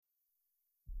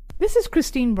This is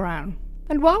Christine Brown,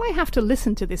 and while I have to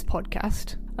listen to this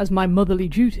podcast as my motherly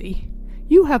duty,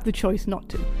 you have the choice not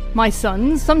to. My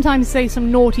sons sometimes say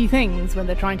some naughty things when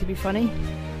they're trying to be funny,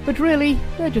 but really,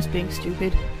 they're just being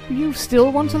stupid. Do you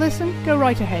still want to listen? Go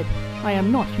right ahead. I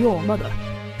am not your mother.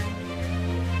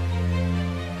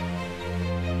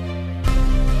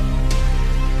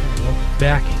 Welcome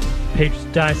back, Patriots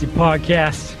Dynasty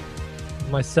Podcast.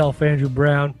 Myself, Andrew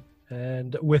Brown,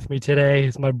 and with me today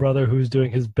is my brother who's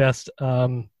doing his best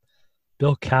Bill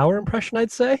Cowher impression,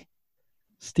 I'd say.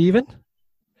 Steven.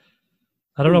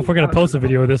 I don't know if we're going to post a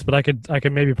video of this, but I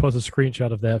could maybe post a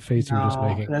screenshot of that face you were just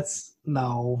making.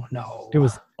 No. It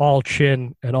was all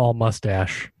chin and all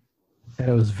mustache. And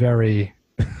it was very,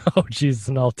 oh, Jesus,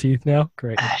 and all teeth now?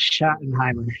 Great.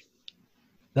 Schottenheimer.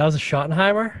 That was a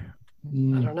Schottenheimer?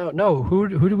 I don't know. No, who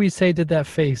do we say did that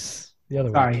face the other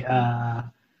week?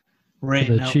 Right.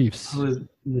 The Chiefs. Who was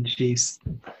the Chiefs?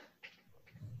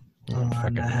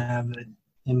 I have it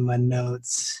in my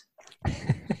notes.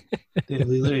 Dude,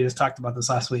 we literally just talked about this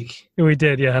last week. We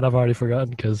did, yeah, and I've already forgotten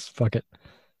because fuck it.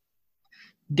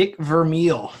 Dick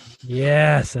Vermeil.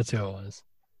 Yes, that's who it was.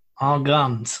 All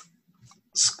gums.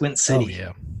 Squint City. Oh,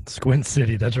 yeah. Squint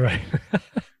City, that's right.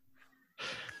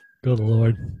 Good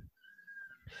Lord.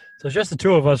 So it's just the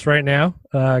two of us right now.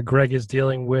 Greg is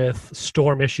dealing with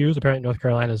storm issues. Apparently North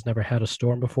Carolina has never had a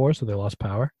storm before, so they lost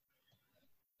power.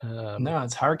 No,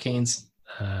 it's hurricanes.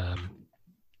 But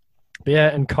yeah,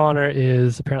 and Connor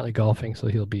is apparently golfing, so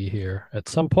he'll be here at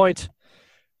some point.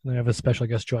 And we have a special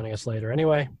guest joining us later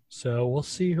anyway, so we'll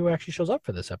see who actually shows up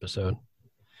for this episode.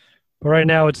 But right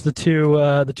now it's the two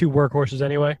workhorses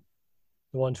anyway,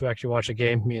 the ones who actually watch the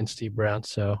game, me and Steve Brown.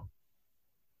 So,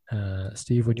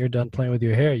 Steve, when you're done playing with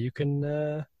your hair, you can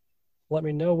let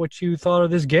me know what you thought of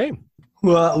this game.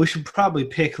 Well, we should probably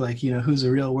pick, who's the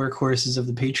real workhorses of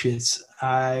the Patriots.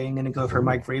 I'm going to go for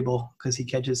Mike Vrabel because he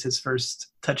catches his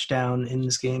first touchdown in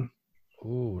this game.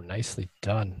 Ooh, nicely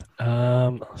done.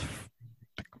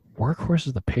 Workhorses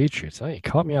of the Patriots. Oh, you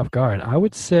caught me off guard. I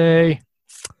would say,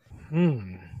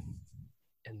 in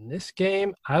this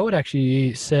game, I would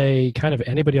actually say kind of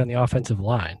anybody on the offensive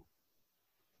line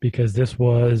because this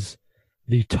was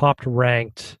the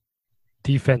top-ranked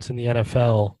defense in the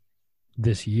NFL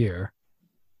this year.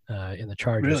 In the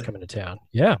Chargers coming to town.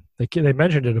 Yeah, they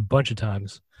mentioned it a bunch of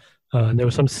times. And there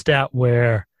was some stat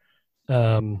where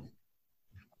when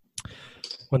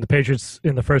the Patriots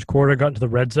in the first quarter got into the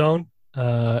red zone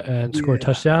and scored a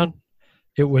touchdown,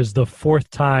 it was the fourth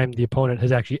time the opponent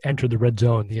has actually entered the red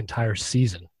zone the entire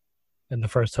season. And the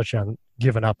first touchdown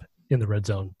given up in the red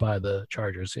zone by the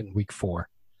Chargers in week 4,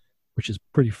 which is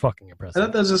pretty fucking impressive. I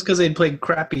thought that was just because they'd played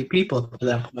crappy people to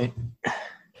that point.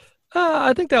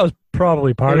 I think that was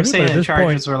probably part of it. They were saying the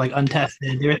Chargers were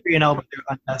untested. They were 3-0, but they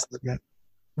were untested. Yeah.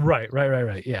 Right.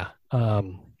 Yeah.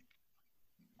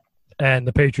 And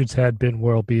the Patriots had been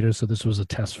world beaters, so this was a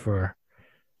test for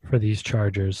these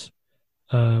Chargers.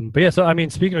 But yeah, so I mean,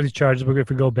 speaking of these Chargers, if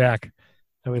we go back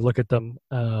and we look at them,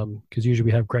 because usually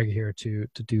we have Greg here to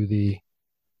do the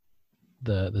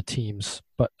teams,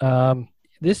 but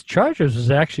this Chargers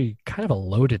was actually kind of a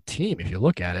loaded team if you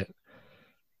look at it.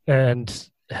 And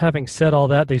having said all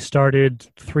that, they started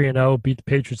 3-0, beat the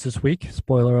Patriots this week.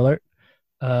 Spoiler alert.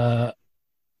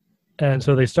 And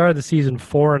so they started the season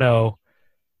 4-0.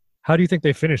 How do you think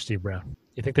they finished, Steve Brown?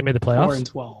 You think they made the playoffs?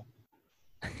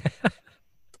 4-12.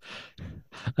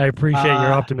 I appreciate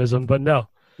your optimism, but no.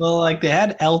 Well, they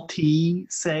had LT,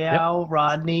 Seau,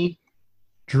 Rodney.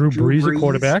 Drew Brees, a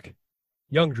quarterback.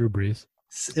 Young Drew Brees.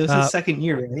 It was his second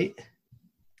year, right?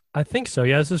 I think so,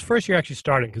 yeah. This is his first year actually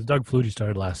starting because Doug Flutie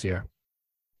started last year.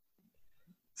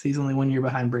 So he's only 1 year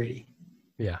behind Brady.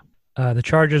 Yeah. The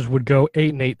Chargers would go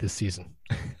 8-8 this season.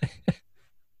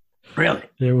 Really?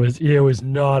 It was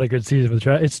not a good season for the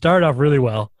Chargers. It started off really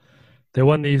well. They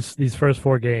won these first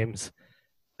 4 games.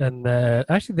 And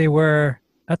actually they were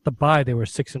at the bye, they were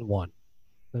 6-1.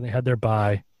 Then they had their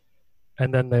bye.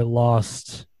 And then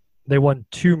they won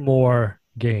 2 more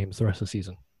games the rest of the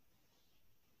season.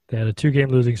 They had a 2-game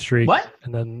losing streak. What?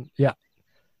 And then yeah,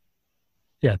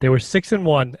 they were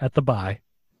 6-1 at the bye.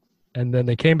 And then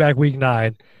they came back week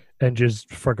 9 and just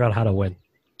forgot how to win.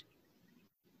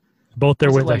 Both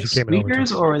their wins actually came in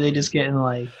overtime. Or were they just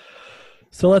getting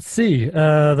So let's see.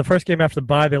 The first game after the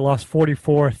bye, they lost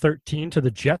 44-13 to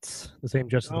the Jets. The same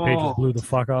Jets that the Patriots blew the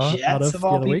fuck out of the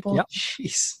other week. Yep.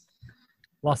 Jeez.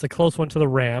 Lost a close one to the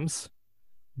Rams.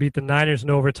 Beat the Niners in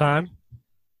overtime.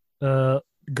 Got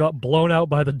blown out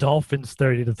by the Dolphins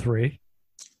 30-3.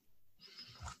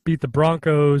 Beat the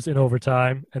Broncos in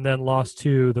overtime, and then lost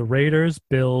to the Raiders,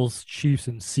 Bills, Chiefs,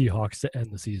 and Seahawks to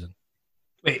end the season.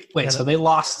 Wait. And- So they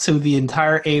lost to the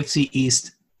entire AFC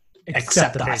East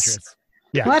except the us. Patriots.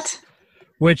 Yeah. What?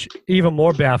 Which, even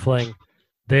more baffling,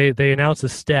 they announced a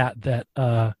stat that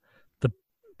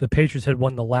the Patriots had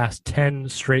won the last 10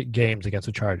 straight games against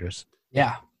the Chargers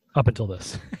Yeah. up until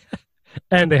this.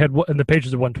 And the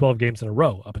Patriots had won 12 games in a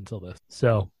row up until this.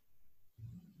 So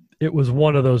it was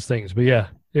one of those things. But yeah,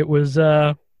 it was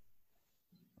I'm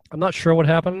not sure what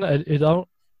happened. I don't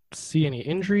see any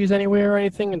injuries anywhere or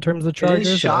anything in terms of the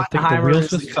Chargers. I think the Schottenheimer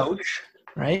wheels is the coach,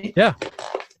 right? Yeah.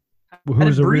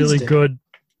 Who's a really good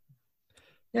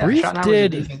Yeah, Breeze Schottenheimer's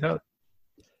did- a decent coach.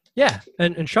 Yeah,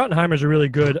 and Schottenheimer's a really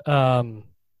good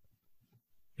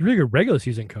regular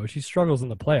season coach. He struggles in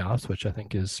the playoffs, which I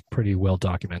think is pretty well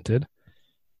documented.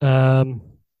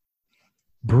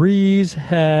 Breeze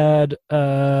had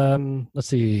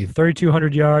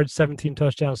 3,200 yards, 17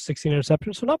 touchdowns, 16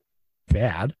 interceptions, so not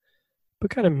bad,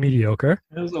 but kind of mediocre.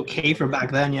 It was okay for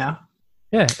back then, yeah.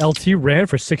 Yeah, LT ran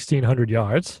for 1,600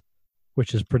 yards,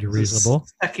 which is pretty reasonable.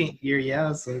 Second year,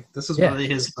 yeah. So this was Yeah. really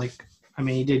his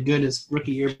he did good his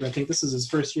rookie year, but I think this is his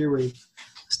first year where he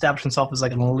established himself as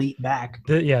like an elite back.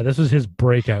 This was his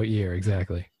breakout year,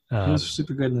 exactly. He was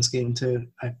super good in this game too.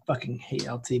 I fucking hate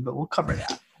LT, but we'll cover that.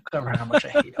 We'll cover how much I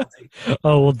hate LT.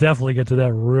 Oh, we'll definitely get to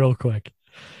that real quick.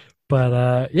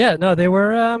 But they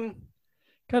were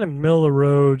kind of middle of the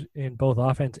road in both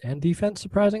offense and defense,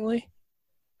 surprisingly.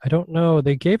 I don't know.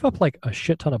 They gave up like a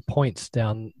shit ton of points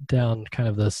down kind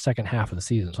of the second half of the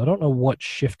season. So I don't know what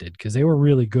shifted because they were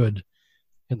really good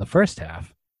in the first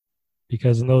half.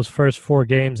 Because in those first 4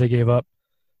 games, they gave up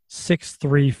 6,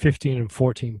 3, 15, and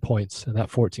 14 points. And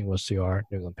that 14 was to our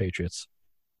New England Patriots.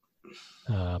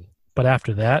 But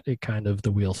after that, it kind of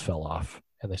the wheels fell off.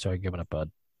 And they started giving up a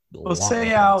Well, lot of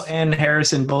Sayao points. and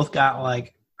Harrison both got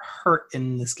like hurt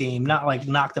in this game. Not like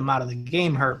knocked them out of the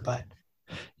game hurt, but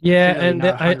Yeah, really and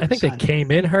not I think they 100%.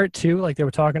 came in hurt too. Like they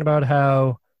were talking about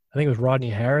how I think it was Rodney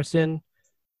Harrison,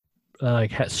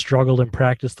 had struggled in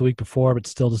practice the week before, but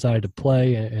still decided to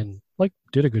play and like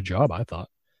did a good job, I thought.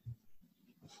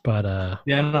 But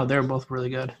yeah, no, they're both really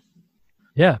good.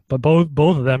 yeah, but both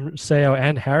of them, Sayao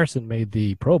and Harrison, made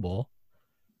the Pro Bowl.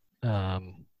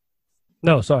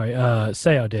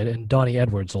 Sayao did, and Donnie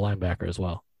Edwards, the linebacker, as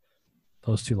well.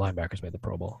 Those 2 linebackers made the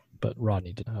Pro Bowl, but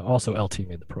Rodney did. Also, LT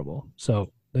made the Pro Bowl.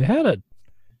 So they had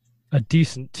a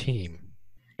decent team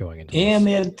going into And this.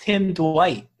 they had Tim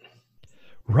Dwight.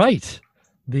 Right.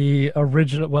 The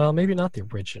original, well, maybe not the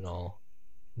original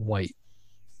white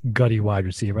gutty wide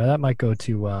receiver. That might go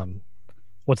to,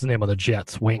 what's the name of the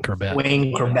Jets? Wayne Corbett.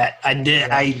 Wayne Corbett. I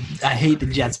hate the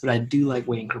Jets, but I do like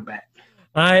Wayne Corbett.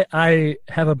 I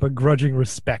have a begrudging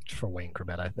respect for Wayne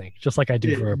Corbett, I think, just like I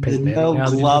do for The Peyton Manning. no now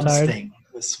that he's gloves retired. thing.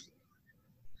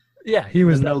 Yeah, he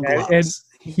was The no that guy. gloves.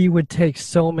 And he would take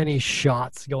so many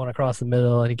shots going across the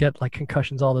middle, and he'd get like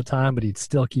concussions all the time, but he'd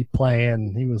still keep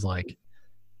playing. He was like,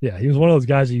 yeah, he was one of those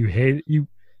guys that you hate. You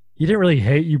didn't really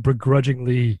hate. You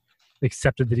begrudgingly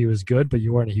accepted that he was good, but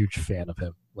you weren't a huge fan of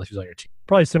him unless he was on your team.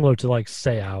 Probably similar to like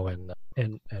Sayao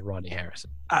and Rodney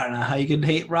Harrison. I don't know how you can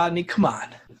hate Rodney. Come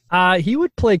on. He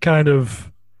would play kind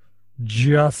of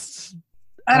just.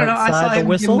 I don't know. I outside saw the him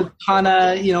whistle? give a ton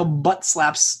of, butt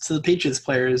slaps to the Patriots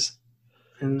players.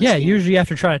 in this Yeah, game. usually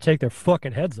after trying to take their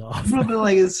fucking heads off. But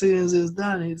like as soon as it was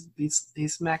done, he's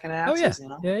smacking asses.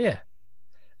 Oh yeah, yeah.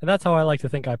 And that's how I like to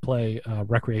think I play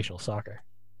recreational soccer,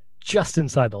 just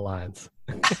inside the lines.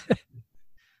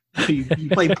 You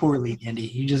play poorly, Andy.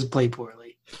 You just play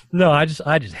poorly. No, I just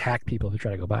hack people who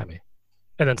try to go by me,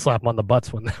 and then slap them on the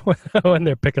butts when when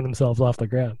they're picking themselves off the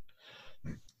ground.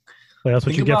 Like, that's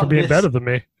what Think you get for about being this. better than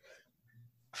me.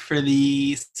 For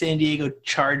the San Diego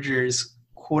Chargers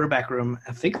quarterback room,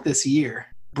 I think this year,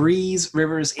 Breeze,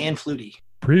 Rivers, and Flutie.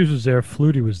 Breeze was there.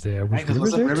 Flutie was there. Was Right? 'Cause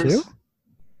Rivers wasn't there Rivers- too?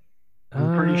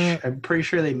 I'm pretty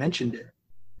sure they mentioned it.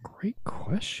 Great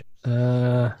question.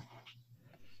 I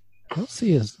don't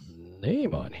see his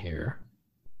name on here.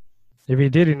 If he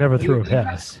did, he never threw a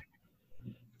pass.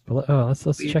 But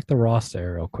let's check the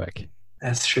roster real quick.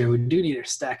 That's true. We do need our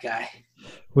stat guy.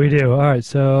 We do. All right,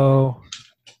 so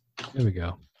here we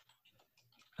go.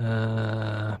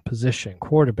 Position,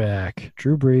 quarterback,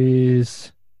 Drew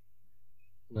Brees.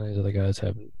 None of these other guys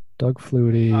have Doug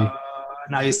Flutie.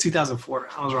 No, he's 2004.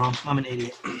 I was wrong. I'm an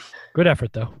idiot. Good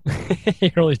effort, though.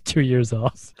 You're only 2 years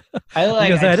off. I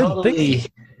Because I didn't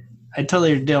think- I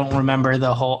totally don't remember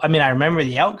the whole. I mean, I remember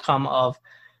the outcome of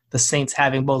the Saints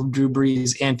having both Drew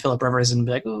Brees and Phillip Rivers, and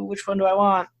be like, "Ooh, which one do I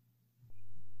want?"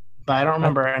 But I don't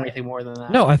remember anything more than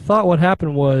that. No, I thought what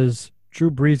happened was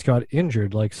Drew Brees got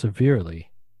injured, like,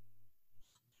 severely.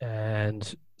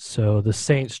 And So the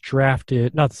Saints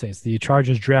drafted, not the Saints, the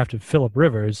Chargers drafted Phillip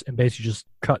Rivers and basically just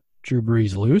cut Drew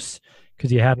Brees loose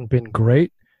because he hadn't been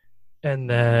great. And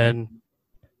then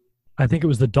I think it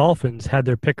was the Dolphins had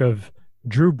their pick of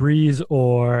Drew Brees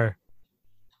or,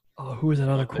 who was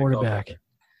another quarterback?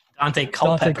 Dante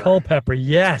Culpepper. Dante Culpepper,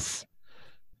 yes.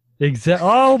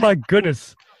 Oh, my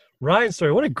goodness. Ryan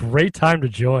Story, what a great time to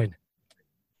join.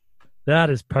 That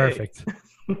is perfect.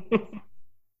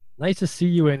 Nice to see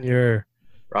you in your...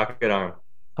 rocket arm.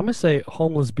 I'm going to say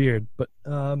homeless beard, but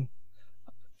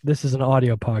this is an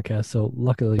audio podcast, so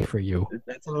luckily for you.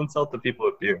 That's an insult to people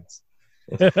with beards.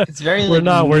 It's very. We're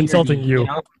not. We're weird, insulting you.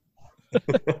 know?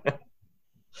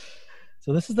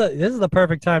 So this is the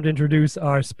perfect time to introduce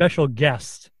our special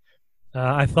guest.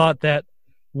 I thought that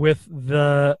with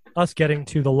us getting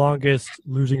to the longest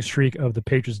losing streak of the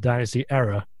Patriots dynasty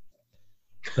era,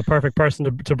 the perfect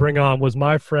person to bring on was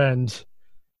my friend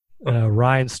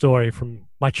Ryan Story, from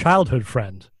my childhood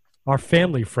friend, our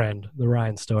family friend, the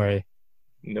Ryan Story.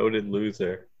 Noted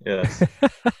loser. Yes.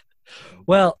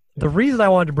 Well, the reason I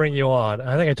wanted to bring you on,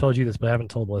 I think I told you this, but I haven't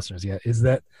told the listeners yet, is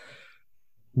that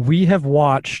we have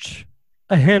watched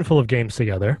a handful of games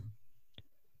together,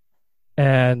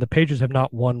 and the Patriots have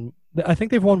not won. I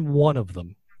think they've won one of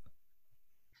them,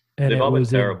 and They've all been was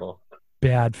terrible. in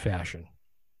bad fashion.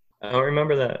 I don't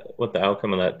remember what the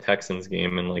outcome of that Texans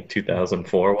game in like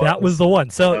 2004 was. That was the one.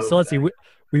 So was let's see.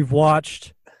 We've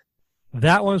watched.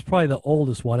 That one was probably the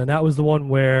oldest one, and that was the one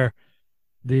where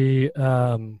the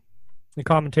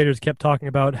commentators kept talking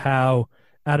about how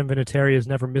Adam Vinatieri has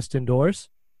never missed indoors,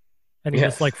 and he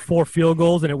missed like 4 field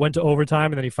goals, and it went to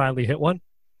overtime, and then he finally hit one,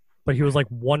 but he was like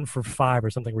 1 for 5 or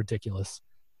something ridiculous.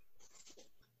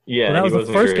 Yeah, so that was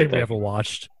the first game we that. ever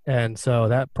watched, and so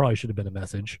that probably should have been a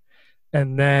message.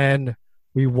 And then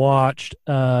we watched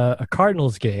a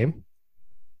Cardinals game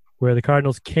where the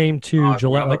Cardinals came to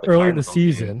Gillette like early in the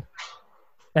season,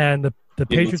 and the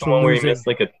Patriots were where losing. he missed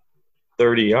like a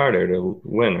 30-yarder to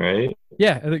win, right?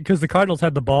 Yeah, because the Cardinals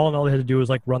had the ball, and all they had to do was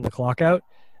like run the clock out,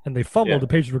 and they fumbled. Yeah. The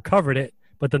Patriots recovered it,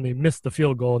 but then they missed the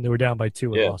field goal, and they were down by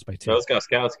 2 and lost by 2. That was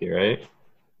Gostkowski, right?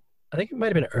 I think it might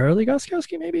have been early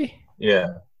Gostkowski, maybe,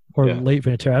 Yeah. or Yeah. late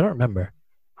Vinatieri. I don't remember.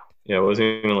 Yeah, it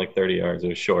wasn't even like 30 yards. It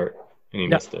was short, and he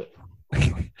missed it.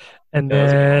 And That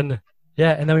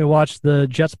was then we watched the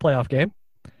Jets playoff game.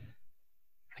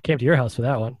 I came to your house for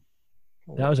that one.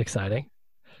 That was exciting.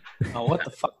 Oh, what the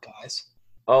fuck, guys?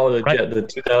 Oh, the Right. the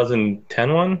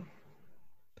 2010 one?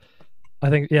 I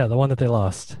think, yeah, the one that they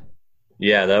lost.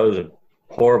 Yeah, that was a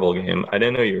horrible game. I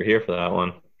didn't know you were here for that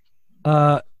one.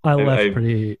 I left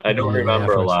pretty. I don't immediately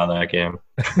remember a lot of that game.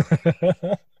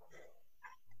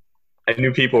 I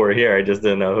knew people were here. I just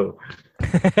didn't know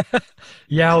who.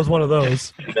 Yeah, I was one of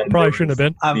those. And then Probably there shouldn't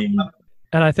have was been. the-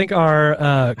 And I think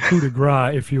our coup de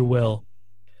grace, if you will,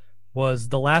 was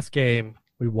the last game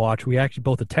we watched. We actually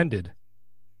both attended.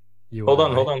 Hold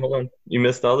on. You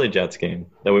missed the other Jets game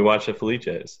that we watched at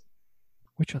Felice's,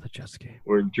 Which other Jets game?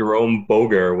 where Jerome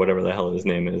Boger, or whatever the hell his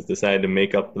name is, decided to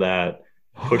make up that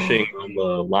pushing on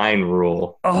the line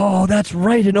rule. Oh, that's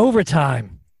right, in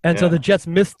overtime. And so Yeah. the Jets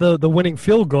missed the winning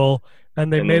field goal,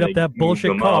 and they And made then up they that moved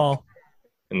bullshit them call. up.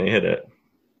 And they hit it.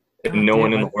 God And no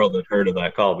one damn in it. the world had heard of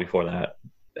that call before that.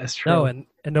 That's true. No, and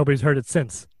nobody's heard it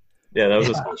since. Yeah, that was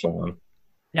a Yeah. special one.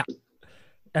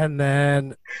 And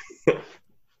then,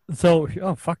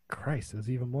 fuck Christ, there's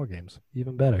even more games,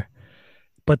 even better.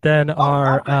 But then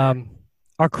our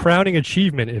crowning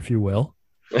achievement, if you will,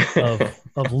 of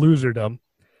loserdom.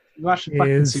 You watched the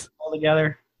fucking is- Super Bowl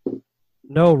together?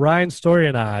 No, Ryan Story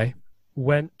and I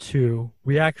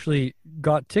we actually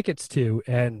got tickets to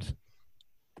and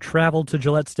traveled to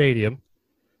Gillette Stadium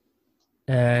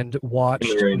and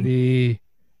watched rain. the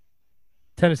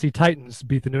Tennessee Titans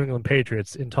beat the New England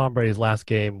Patriots in Tom Brady's last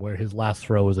game, where his last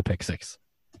throw was a pick six.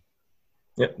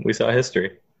 Yep, we saw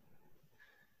history.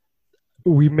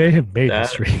 We may have made That-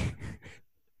 history.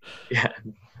 Yeah.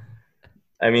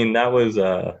 I mean, that was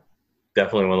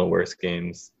definitely one of the worst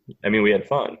games. I mean, we had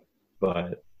fun,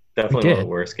 but definitely one of did. the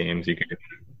worst games you could.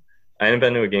 I hadn't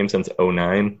been to a game since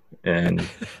 2009, and that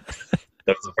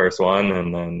was the first one,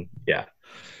 and then, yeah.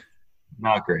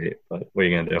 Not great, but what are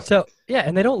you going to do? So, yeah,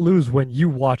 and they don't lose when you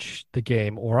watch the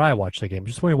game or I watch the game,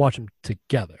 just when we watch them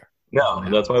together. No,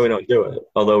 that's why we don't do it.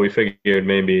 Although we figured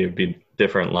maybe it'd be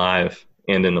different live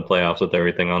and in the playoffs with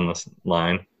everything on this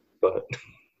line, but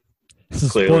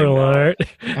Clearly Spoiler not. alert.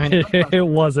 I mean, It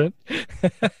wasn't.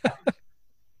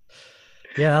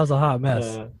 Yeah, that was a hot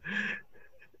mess.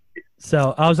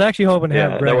 So I was actually hoping to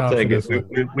have yeah, Greg that on was for the this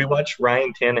thing. one. We watched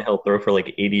Ryan Tannehill throw for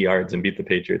like 80 yards and beat the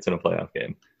Patriots in a playoff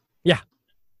game. Yeah.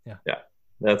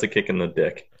 That's a kick in the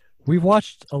dick. we've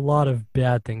watched a lot of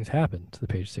bad things happen to the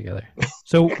Patriots together.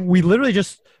 So we literally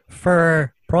just,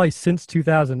 for probably since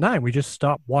 2009, we just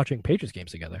stopped watching Patriots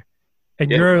games together.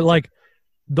 And Yeah. you're like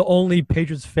the only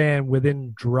Patriots fan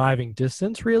within driving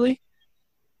distance, really,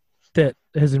 that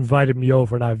has invited me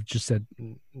over, and I've just said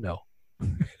no.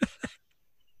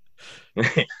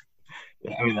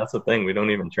 Yeah, I mean, that's the thing. We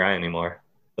don't even try anymore.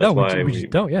 No, That's why we just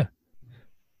don't, yeah.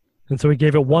 And so we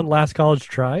gave it one last college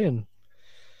try, and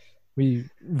we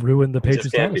ruined the it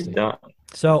just Patriots can't be dynasty. done.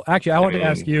 So actually, I want to mean,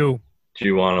 ask you. Do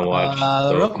you want to watch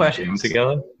the real those question games is-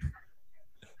 together?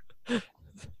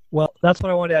 Well, that's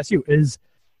what I wanted to ask you.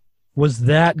 Was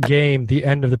that game the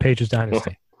end of the Patriots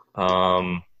dynasty?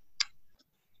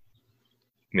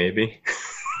 Maybe.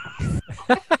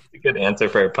 A good answer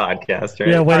for a podcast, right?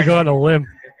 Yeah, way to go on a limb.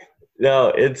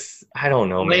 No, I don't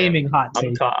know, man. Flaming hot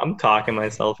take. I'm talking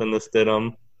myself into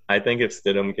Stidham. I think if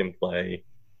Stidham can play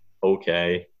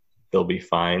okay, they'll be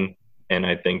fine. And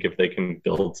I think if they can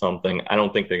build something, I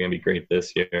don't think they're going to be great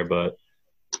this year, but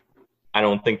I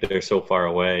don't think they're so far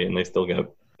away. And they still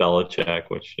got Belichick,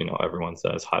 which, everyone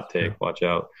says, hot take, watch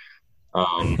out.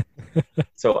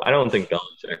 So I don't think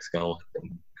Belichick's going to let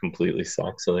them completely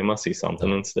suck. So they must see something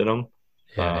in Stidham.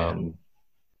 Yeah.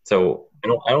 So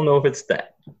I don't know if it's the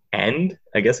end.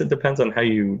 I guess it depends on how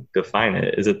you define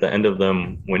it. Is it the end of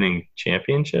them winning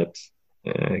championships?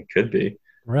 It could be.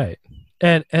 Right.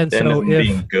 And And so them if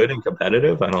being good and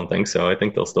competitive, I don't think so. I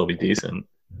think they'll still be decent.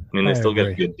 I mean, they I still got a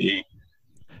agree. good D.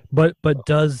 but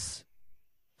does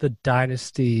the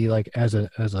dynasty as an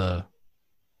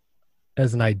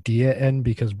idea end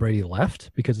because Brady left,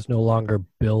 because it's no longer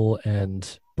Bill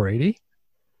and Brady?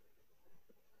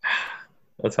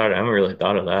 That's hard. I haven't really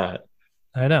thought of that.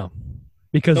 I know.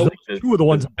 Because Nope. those two are the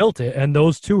ones that built it, and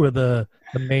those two are the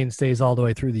mainstays all the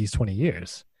way through these 20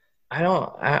 years.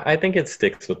 I think it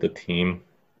sticks with the team.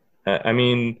 I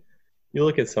mean, you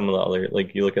look at some of the other,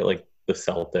 you look at the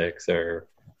Celtics or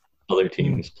other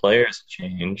teams, players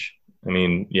change. I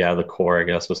mean, yeah, the core, I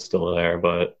guess, was still there,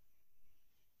 but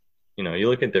you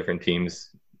look at different teams,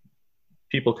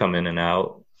 people come in and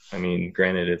out. I mean,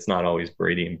 granted, it's not always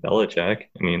Brady and Belichick.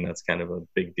 I mean, that's kind of a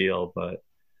big deal, but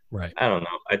Right. I don't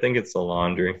know. I think it's the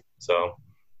laundry. So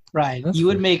Ryan, That's you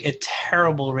would fair. make a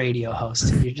terrible radio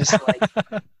host. You're just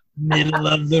like middle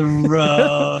of the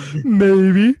road.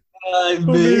 Maybe. Maybe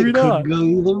maybe not. could go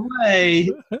either way.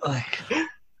 Like,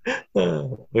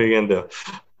 what are you gonna do?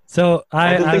 So I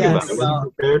had to think I- about it. I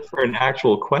wasn't prepared for an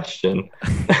actual question.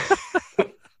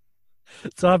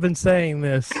 So I've been saying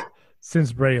this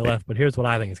since Brady left, but here's what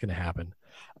I think is going to happen.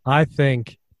 I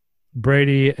think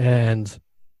Brady and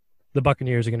the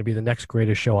Buccaneers are going to be the next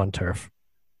greatest show on turf.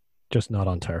 Just not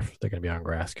on turf. They're going to be on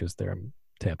grass because they're in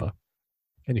Tampa,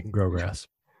 and you can grow grass.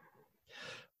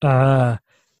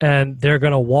 And they're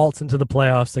going to waltz into the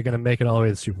playoffs. They're going to make it all the way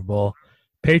to the Super Bowl.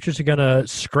 Patriots are going to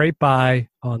scrape by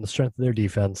on the strength of their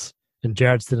defense, and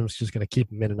Jared Stidham's just going to keep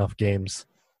them in enough games.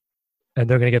 And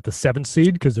they're going to get the 7th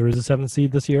seed because there is a 7th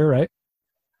seed this year, right?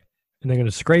 And they're going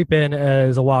to scrape in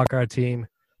as a wildcard team.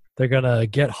 They're going to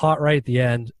get hot right at the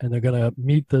end, and they're going to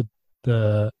meet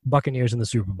the Buccaneers in the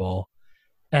Super Bowl.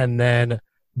 And then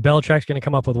Belichick's going to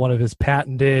come up with one of his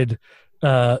patented,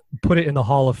 put it in the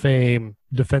Hall of Fame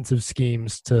defensive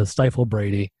schemes to stifle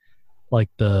Brady, like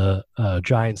the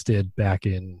Giants did back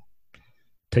in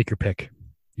take your pick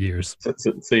years.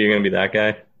 So you're gonna be that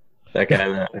guy? That guy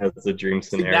that has the dream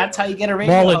scenario. that's how you get a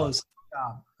radio Ball in. host.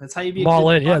 That's how you be. I'm all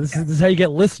in. Yeah, this is how you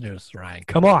get listeners, Ryan.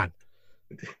 Come on.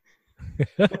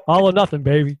 All or nothing,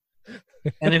 baby.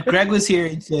 And if Greg was here,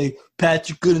 he'd say, "Pat,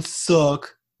 you're gonna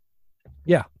suck."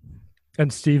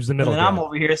 And Steve's the And middle then I'm guy.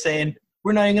 over here saying,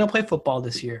 "We're not even gonna play football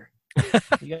this year."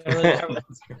 You gotta really cover-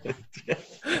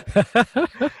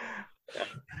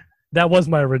 That was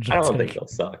my I original don't think take. they'll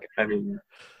suck. I mean,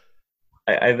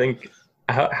 I think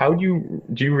how do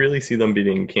you really see them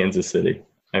beating Kansas City?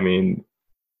 I mean,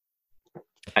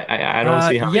 I don't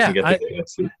see how they can get the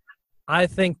AFC. I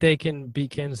think they can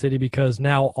beat Kansas City because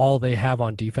now all they have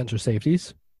on defense are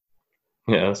safeties.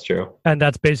 Yeah, that's true. And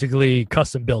that's basically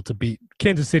custom built to beat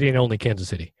Kansas City and only Kansas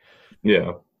City.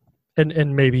 Yeah,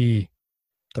 And maybe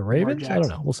the Ravens? I don't Jackson.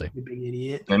 know. We'll see. You big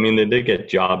idiot. I mean they did get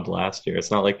jobbed last year.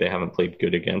 It's not like they haven't played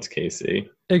good against KC.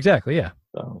 Exactly, yeah.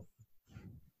 So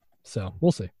So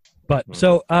we'll see. But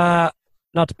so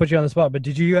not to put you on the spot, but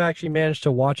did you actually manage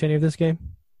to watch any of this game?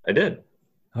 I did.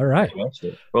 All right. I watched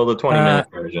it. Well, the 20-minute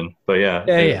version, but yeah,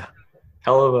 Yeah.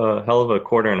 hell of a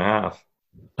quarter and a half.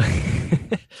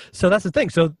 So that's the thing.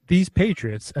 So these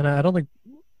Patriots, and I don't think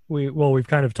we've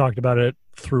kind of talked about it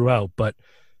throughout, but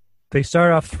they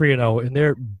start off 3-0 and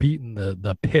they're beating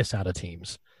the piss out of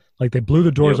teams. Like, they blew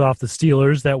the doors Yep. off the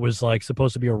Steelers. That was, like,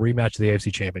 supposed to be a rematch of the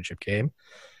AFC Championship game.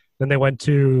 Then they went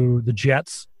to the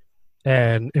Jets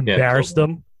and embarrassed killed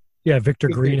them. Yeah, Victor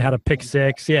Green had a pick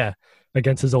six,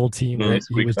 against his old team And then that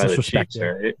he was squeaked by the Chiefs,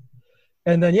 disrespecting. right?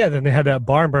 And then, then they had that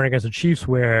barn burn against the Chiefs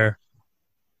where,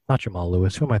 not Jamal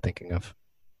Lewis, who am I thinking of?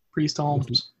 Priest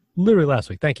Holmes. Literally last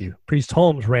week, thank you. Priest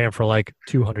Holmes ran for like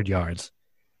 200 yards.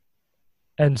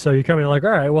 And so you come in like, all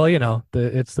right, well,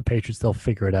 it's the Patriots. They'll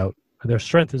figure it out. Their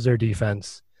strength is their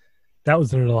defense. That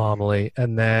was an anomaly.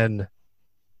 And then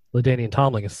LaDainian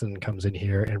Tomlinson comes in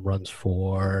here and runs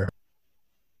for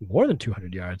more than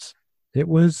 200 yards. It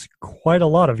was quite a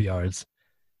lot of yards.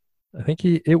 I think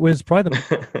it was probably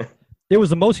it was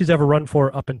the most he's ever run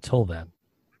for up until then,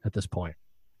 at this point.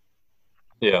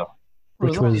 Yeah.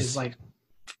 Which was like,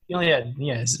 he only had,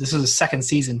 this was his second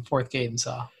season, fourth game,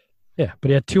 so. Yeah, but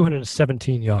he had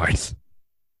 217 yards,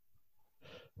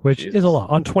 which Jesus. is a lot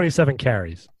on 27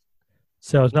 carries.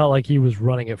 So it's not like he was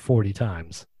running it 40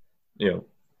 times. Yeah.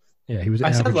 Yeah, he was.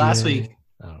 I said last averaging- week,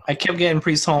 I don't know. I kept getting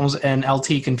Priest Holmes and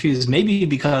LT confused, maybe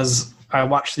because I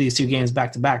watched these two games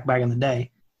back to back in the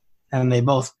day, and they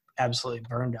both absolutely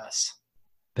burned us.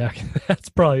 That's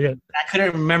probably it. I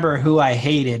couldn't remember who I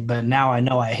hated, but now I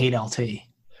know I hate LT.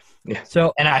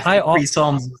 So And I think Priest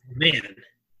Holmes is the man.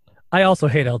 I also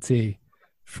hate LT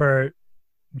for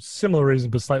similar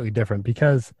reasons, but slightly different.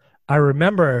 Because I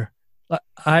remember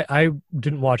I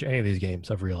didn't watch any of these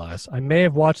games. I've realized I may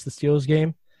have watched the Steelers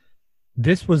game.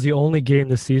 This was the only game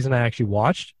this season I actually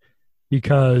watched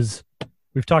because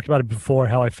we've talked about it before.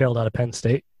 How I failed out of Penn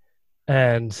State,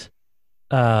 and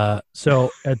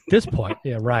so at this point,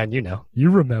 Ryan, you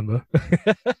remember.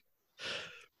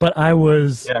 But I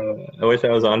was. Yeah, I wish I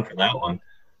was on for that one.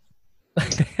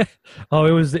 Oh,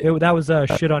 that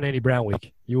was shit on Andy Brown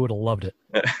week. You would have loved it.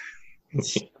 That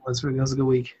was a good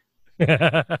week.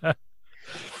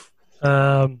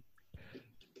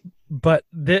 But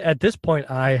at this point,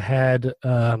 I had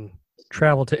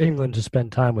traveled to England to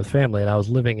spend time with family, and I was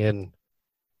living in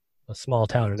a small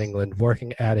town in England,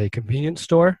 working at a convenience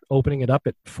store, opening it up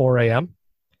at 4 a.m.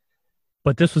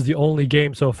 But this was the only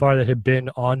game so far that had been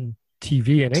on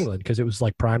TV in England because it was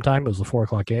like prime time. It was the 4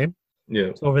 o'clock game.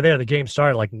 Yeah. So over there, the game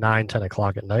started like 9, 10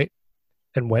 o'clock at night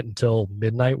and went until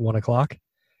midnight, 1 o'clock.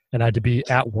 And I had to be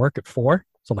at work at 4.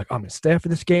 So I'm like, I'm going to stay for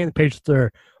this game. The Patriots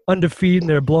are undefeated and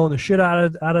they're blowing the shit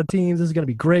out of teams. This is going to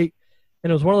be great.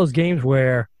 And it was one of those games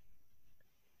where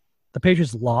the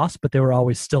Patriots lost, but they were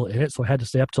always still in it. So I had to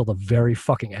stay up till the very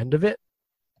fucking end of it.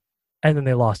 And then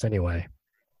they lost anyway.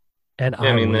 And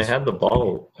Yeah, they had the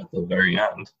ball at the very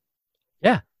end.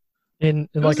 Yeah. In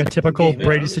like a was a typical good game.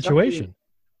 Brady It was situation.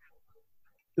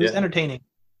 It was Yeah. entertaining.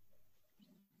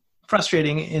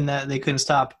 Frustrating in that they couldn't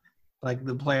stop like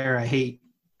the player I hate,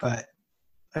 but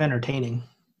entertaining.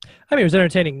 I mean, it was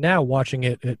entertaining now watching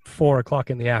it at 4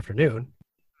 o'clock in the afternoon,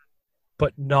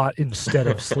 but not instead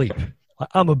of sleep.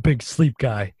 I'm a big sleep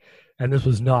guy, and this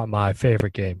was not my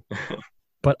favorite game.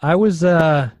 But I was,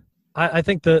 I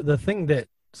think the thing that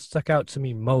stuck out to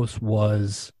me most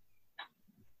was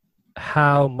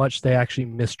how much they actually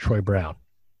missed Troy Brown.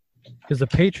 Because the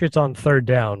Patriots on third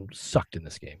down sucked in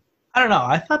this game. I don't know.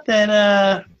 I thought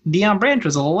that Deion Branch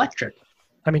was electric.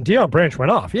 I mean, Deion Branch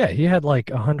went off. Yeah, he had like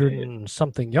 100 and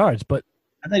something yards, but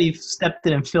I thought he stepped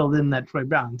in and filled in that Troy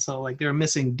Brown. So like they were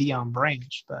missing Deion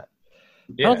Branch, but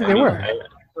Yeah, don't think they were. I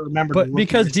remember. But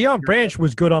because Deion Branch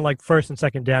was good on like first and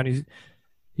second down,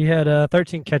 he had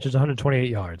 13 catches, 128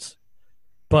 yards.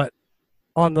 But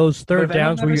on those third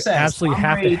downs where you absolutely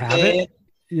have to have it,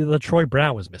 the Troy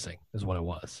Brown was missing, is what it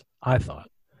was. I thought.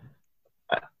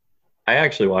 I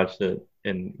actually watched it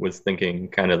and was thinking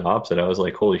kind of the opposite. I was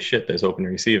like, holy shit, there's open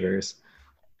receivers.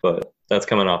 But that's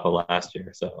coming off of last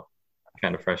year, so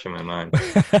kind of fresh in my mind.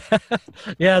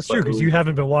 Yeah, it's true, But- because you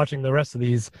haven't been watching the rest of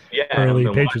these Yeah, I haven't early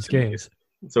been Patriots watching games.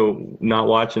 these. So not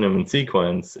watching them in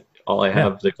sequence, all I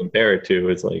have to compare it to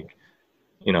is like,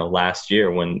 last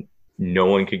year when no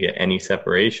one could get any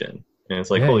separation. And it's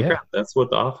like, Yeah, holy yeah. crap, that's what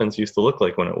the offense used to look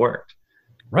like when it worked.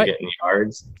 Right. Getting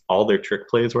yards, all their trick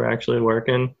plays were actually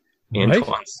working. Right.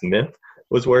 Antoine Smith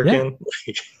was working.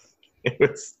 Like, it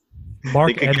was Mark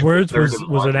They could get Edwards third was and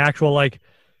an one. actual like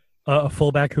a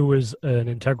fullback who was an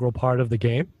integral part of the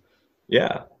game.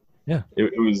 yeah. Yeah.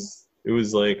 It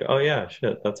was like, oh yeah,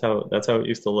 shit, that's how it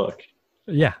used to look.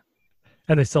 Yeah.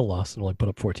 And they still lost and only put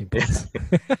up 14 points.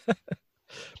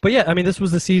 But yeah, I mean, this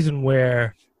was the season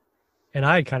where, and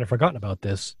I had kind of forgotten about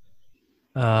this,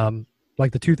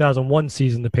 like the 2001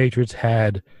 season, the Patriots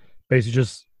had basically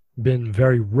just been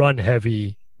very run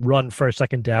heavy, run first,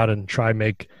 second down, and try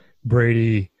make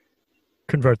Brady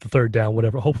convert the third down,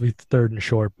 whatever. Hopefully third and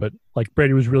short, but like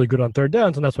Brady was really good on third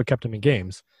downs, and that's what kept him in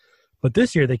games. But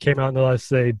this year they came out and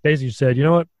they basically said, you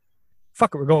know what,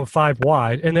 fuck it, we're going 5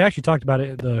 wide. And they actually talked about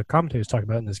it, the commentators talked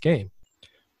about it in this game,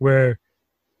 where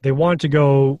they wanted to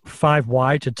go 5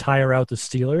 wide to tire out the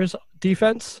Steelers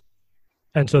defense.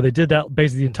 And so they did that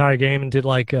basically the entire game and did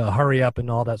like hurry up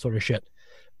and all that sort of shit.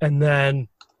 And then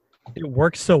it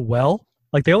worked so well.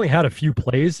 Like they only had a few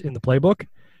plays in the playbook,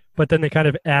 but then they kind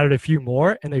of added a few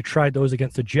more and they tried those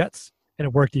against the Jets and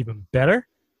it worked even better.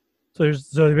 So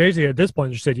they basically at this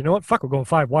point just said, you know what, fuck, we're going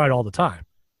 5 wide all the time.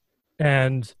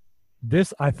 And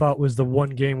this I thought was the one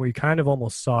game where you kind of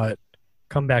almost saw it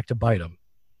come back to bite them.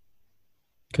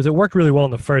 Because it worked really well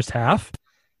in the first half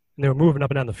and they were moving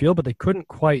up and down the field, but they couldn't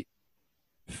quite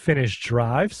finish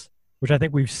drives, which I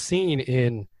think we've seen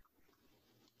in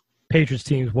Patriots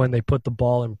teams when they put the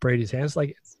ball in Brady's hands,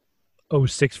 like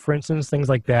 06, for instance, things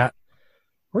like that.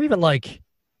 Or even like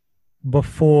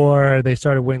before they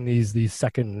started winning these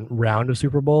second round of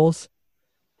Super Bowls,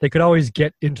 they could always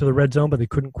get into the red zone, but they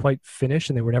couldn't quite finish,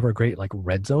 and they were never a great like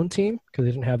red zone team because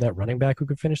they didn't have that running back who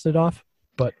could finish it off.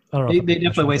 But I don't know. They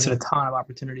definitely wasted a ton of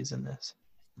opportunities in this.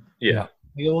 Yeah.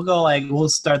 We'll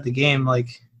start the game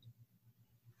like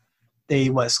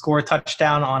they score a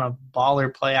touchdown on a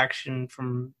baller play action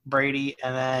from Brady,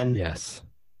 and then yes,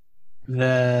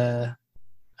 the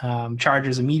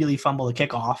Chargers immediately fumble the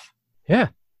kickoff. Yeah.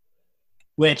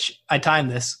 Which I timed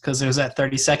this because there's that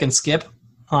 30-second skip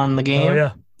on the game. Oh,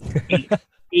 yeah.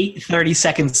 eight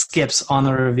 30-second skips on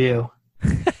the review.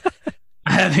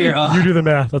 I have here. You do the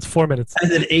math. That's 4 minutes. I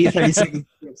did 8 30-second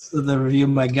skips of the review.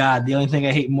 My God, the only thing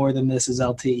I hate more than this is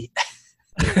LT.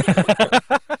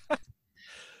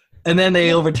 And then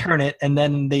they overturn it, and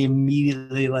then they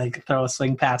immediately like throw a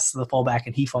swing pass to the fullback,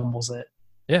 and he fumbles it.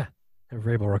 Yeah.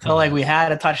 So like we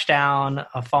had a touchdown,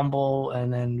 a fumble,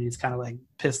 and then he's kind of like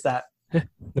pissed that.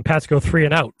 The Pats go 3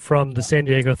 and out from the San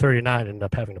Diego 39 and end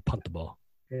up having to punt the ball.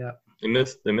 Yeah. They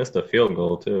missed a field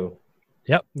goal too.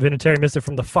 Yep. Vinatieri missed it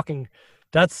from the fucking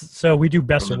 – so we do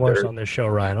best and worst on this show,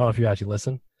 Ryan. I don't know if you actually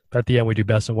listen, but at the end we do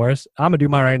best and worst. I'm going to do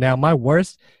mine right now. My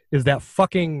worst is that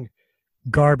fucking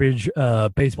garbage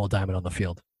baseball diamond on the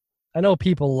field. I know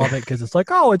people love it because it's like,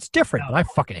 oh, it's different, but I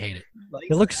fucking hate it.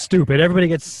 It looks stupid. Everybody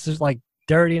gets just like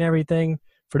dirty and everything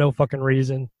for no fucking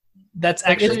reason. That's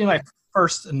actually my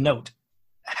first note.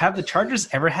 Have the Chargers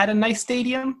ever had a nice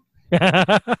stadium?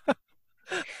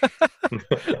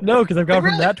 No, because they've gone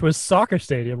from that to a soccer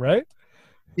stadium, right?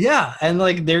 Yeah, and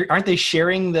like aren't they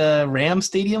sharing the Rams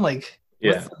stadium? Like,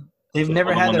 yeah, they've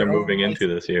never had. They're moving into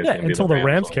this year. Yeah, until the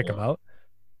Rams kick them out.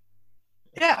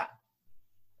 Yeah,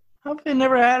 how have they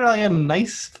never had like a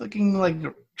nice fucking like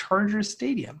Chargers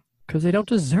stadium? Because they don't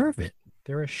deserve it.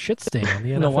 They're a shit stain on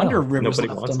the NFL. No wonder Rivers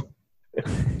Nobody wants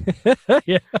them.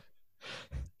 Yeah.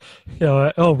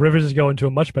 You know, Rivers is going to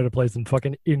a much better place than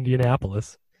fucking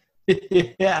Indianapolis.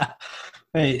 Yeah.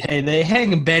 Hey, they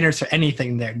hang banners for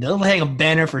anything there. They'll hang a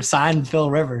banner for sign Phil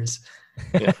Rivers.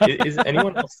 Yeah. Is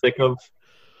anyone else sick of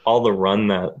all the run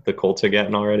that the Colts are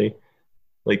getting already?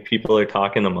 Like people are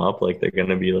talking them up like they're going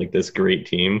to be like this great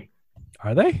team.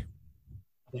 Are they?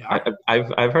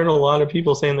 I've heard a lot of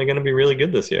people saying they're going to be really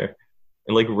good this year,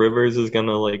 and like Rivers is going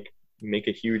to like make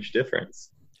a huge difference.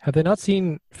 Have they not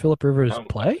seen Phillip Rivers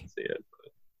play? See it,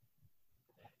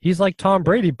 He's like Tom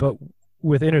Brady, but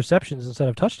with interceptions instead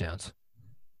of touchdowns,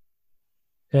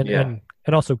 and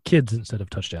also kids instead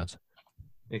of touchdowns.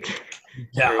 Yeah.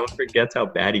 Everyone forgets how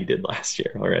bad he did last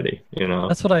year already. You know,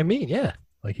 that's what I mean. Yeah,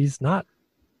 like he's not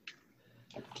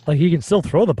like he can still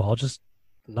throw the ball, just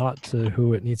not to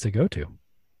who it needs to go to.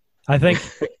 I think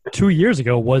 2 years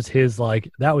ago was his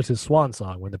that was his swan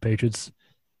song when the Patriots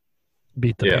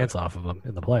beat the pants off of them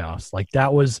in the playoffs. Like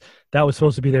that was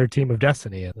supposed to be their team of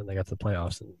destiny, and then they got to the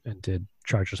playoffs and did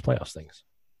Chargers playoffs things.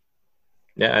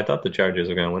 Yeah, I thought the Chargers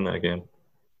were going to win that game.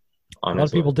 Honestly. A lot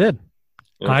of people did.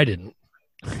 Yeah. I didn't.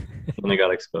 And they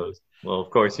got exposed. Well, of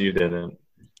course you didn't.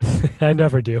 I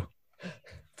never do.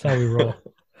 That's how we roll.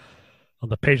 On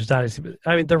the Patriots dynasty.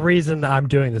 I mean, the reason I'm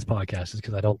doing this podcast is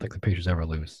because I don't think the Patriots ever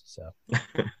lose. So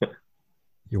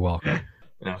you're welcome.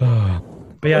 Yeah.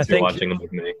 But yeah, I think watching them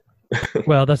with me.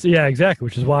 Well, exactly,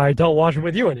 which is why I don't watch them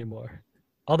with you anymore.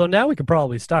 Although now we could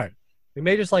probably start. We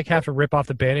may just have to rip off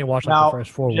the band and watch the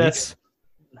first 4 weeks.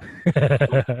 Well,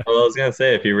 I was gonna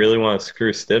say if you really want to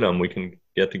screw Stidham, we can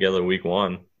get together week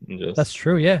 1 and just. That's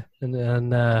true, yeah,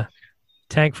 and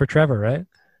tank for Trevor, right?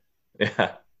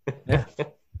 Yeah. Yeah.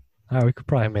 All right, we could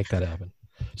probably make that happen.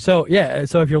 So yeah,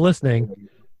 so if you're listening,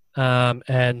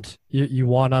 and you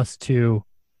want us to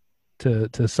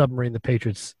submarine the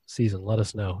Patriots season, let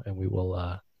us know, and we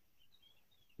will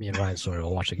Me and Ryan Story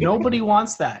will watch the game. Nobody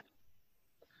wants that.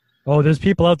 Oh, there's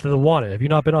people out there that want it. Have you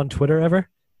not been on Twitter ever?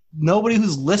 Nobody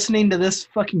who's listening to this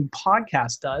fucking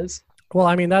podcast does. Well,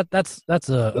 I mean that's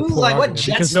a Who's poor like what argument Jets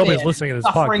because nobody's fan listening to this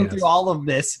suffering podcast. through all of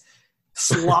this,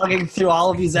 slogging through all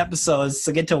of these episodes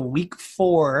to get to week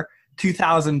 4,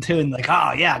 2002, and like,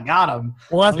 oh yeah, got him.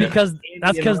 Well, that's because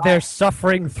Ryan. they're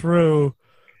suffering through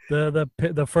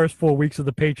the first 4 weeks of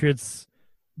the Patriots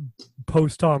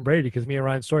post Tom Brady. Because me and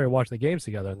Ryan Story are watching the games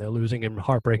together, and they're losing in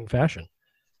heartbreaking fashion.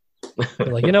 They're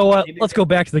like, you know what? Let's go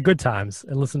back to the good times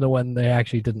and listen to when they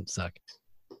actually didn't suck.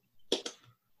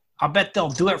 I bet they'll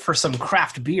do it for some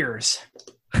craft beers.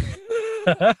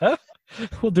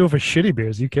 We'll do it for shitty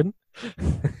beers. You kidding?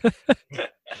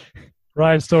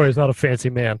 Ryan Story is not a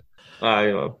fancy man.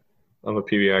 I'm a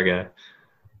PBR guy.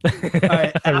 All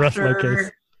right, I rest my case.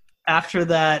 after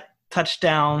that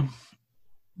touchdown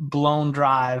blown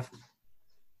drive,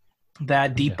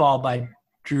 that deep ball by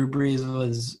Drew Brees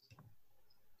was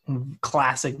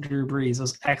classic. Drew Brees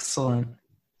was excellent.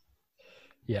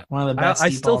 Yeah, one of the best. I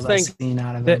deep still balls think I've seen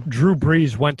out of that him. Drew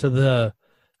Brees went to the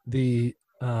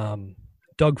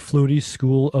Doug Flutie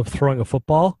school of throwing a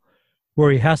football,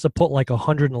 where he has to put like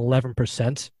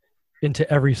 111%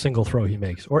 into every single throw he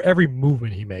makes or every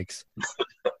movement he makes.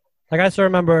 Like I still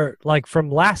remember, like from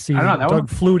last season, Doug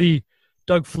Flutie.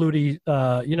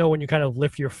 You know when you kind of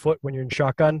lift your foot when you're in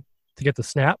shotgun to get the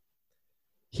snap.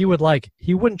 He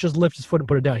wouldn't just lift his foot and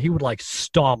put it down. He would like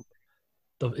stomp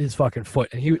his fucking foot,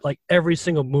 and he like every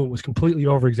single move was completely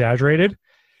over exaggerated.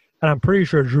 And I'm pretty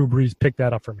sure Drew Brees picked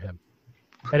that up from him.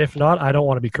 And if not, I don't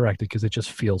want to be corrected because it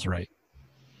just feels right.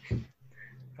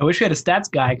 I wish we had a stats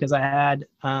guy because I had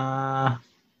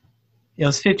it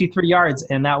was 53 yards,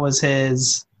 and that was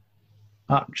his.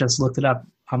 Oh, just looked it up.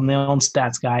 I'm the own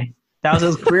stats guy. That was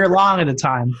his career long at the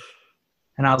time,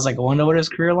 and I was like, I wonder what his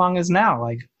career long is now.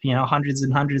 Like, you know, hundreds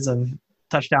and hundreds of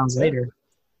touchdowns later.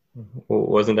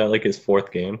 Wasn't that like his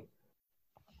 4th game?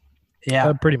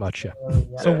 Yeah, Pretty much, yeah.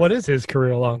 So what is his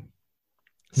career long?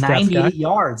 Stats 98 guy?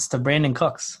 yards to Brandon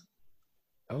Cooks.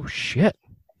 Oh shit!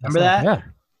 That's Remember not that?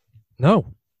 bad.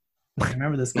 No. I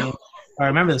remember this game. Or I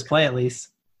remember this play at least.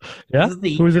 Yeah. This is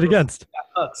the Who was it Eagles against?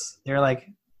 Cooks. They were like,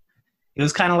 it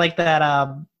was kind of like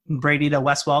that Brady to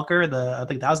Wes Welker. I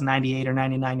think that was 98 or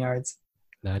 99 yards.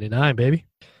 99, baby.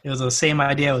 It was the same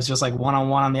idea. It was just like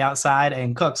one-on-one on the outside,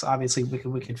 and Cooks, obviously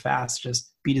wicked fast,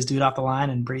 just beat his dude off the line,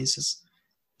 and Breeze just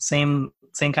same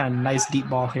kind of nice deep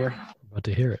ball here About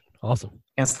to hear it. Awesome.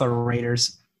 against the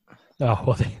Raiders. Oh,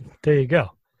 well, there you go.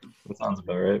 That sounds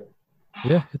about right.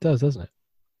 Yeah, it does, doesn't it?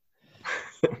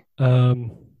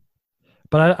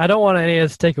 But I don't want any of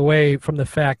this to take away from the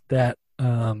fact that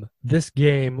this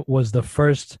game was the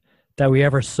first that we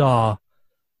ever saw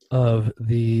of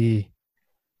the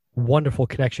wonderful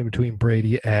connection between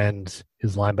Brady and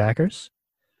his linebackers.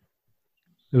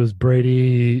 It was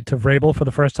Brady to Vrabel for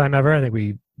the first time ever. I think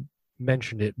we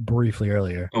mentioned it briefly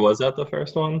earlier. Oh, was that the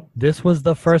first one? This was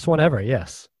the first one ever,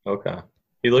 yes. Okay.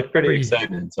 He looked pretty Every-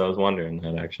 excited, so I was wondering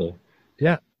that actually.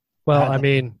 Yeah. Well, I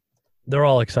mean, they're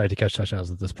all excited to catch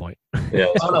touchdowns at this point. Yeah.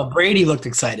 Oh no, Brady looked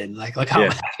excited. Like, look how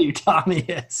Yeah. happy Tommy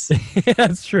is.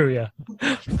 That's true, yeah.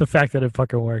 The fact that it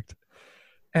fucking worked.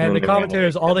 And the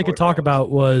commentators, all they could talk about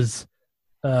was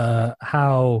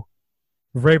how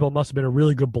Vrabel must have been a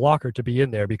really good blocker to be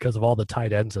in there because of all the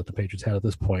tight ends that the Patriots had at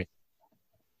this point.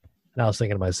 And I was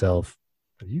thinking to myself,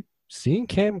 have you seen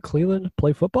Cam Cleveland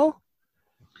play football?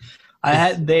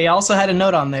 They also had a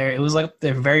note on there. It was like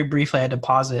they very briefly I had to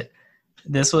pause it.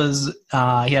 This was he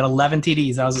had 11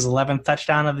 TDs. That was his 11th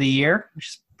touchdown of the year, which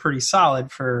is pretty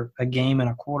solid for a game and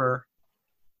a quarter,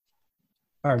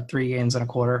 or 3 games and a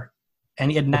quarter. And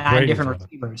he had 9 Brady's different on it.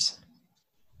 receivers.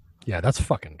 Yeah, that's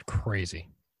fucking crazy.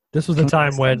 This was the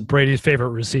time when Brady's favorite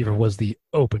receiver was the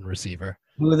open receiver.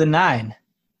 Who were the 9?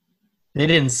 They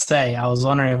didn't say. I was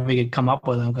wondering if we could come up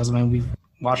with them because I mean we've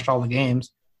watched all the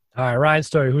games. All right, Ryan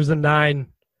Story, who's the 9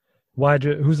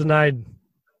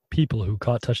 people who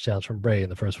caught touchdowns from Brady in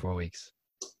the first 4 weeks?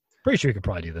 Pretty sure you could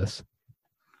probably do this.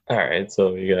 All right,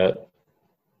 so you got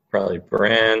probably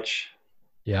Branch,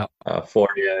 Yeah.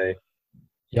 Fourier.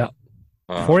 Yeah.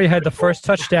 Fourier had the first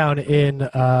touchdown in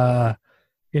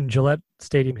Gillette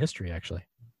Stadium history, actually.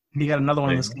 He got another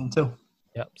one in this game too.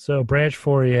 Yep. So Branch,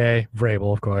 Fourier,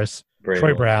 Vrabel, of course. Vrabel.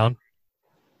 Troy Brown.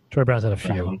 Troy Brown's had a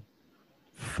few. Brown,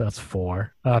 That's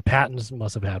 4. Patton's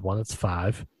must have had one. That's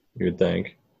 5. you would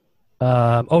think.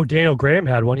 Daniel Graham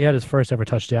had one. He had his first ever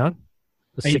touchdown.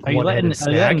 The sick Are you letting one-handed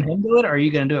snag. him do it, or are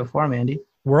you going to do it for him, Andy?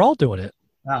 We're all doing it.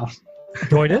 Wow.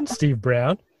 Join in, Steve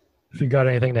Brown, if you got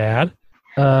anything to add.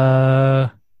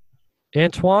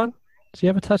 Antoine, does he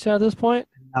have a touchdown at this point?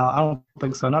 No, I don't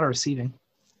think so. Not a receiving.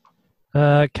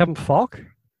 Kevin Falk?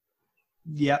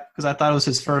 Yep, because I thought it was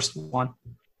his first one.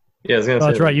 Yeah, I was gonna Oh, say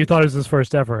that's right. You thought it was his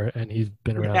first ever, and he's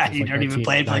been around Yeah, since he'd like already been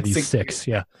playing for like 6 1996.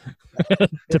 Yeah.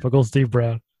 Typical Steve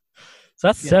Brown. So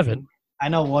that's Yeah. 7. I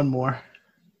know one more.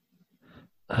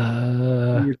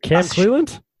 Cam Josh.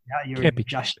 Cleveland? Yeah, you were Can't be.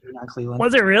 Josh on Cleveland.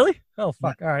 Was it really? Oh,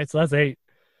 fuck. All right, so that's 8.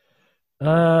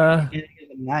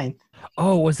 9.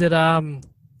 Oh, was it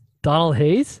Donald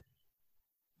Hayes?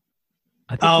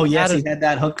 I think Oh, he yes, had he had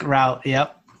that hook route.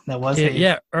 Yep, that was it. Hayes.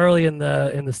 Yeah, early in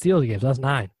the Steelers games. That's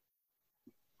 9.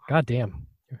 God damn.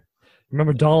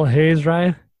 Remember Donald Hayes,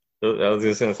 Ryan? I was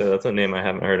just gonna say that's a name I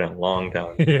haven't heard in a long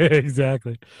time. Yeah,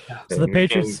 exactly. So the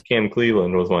Patriots. Cam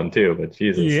Cleveland was one too, but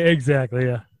Jesus. Yeah, exactly.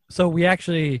 Yeah. So we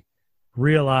actually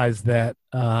realized that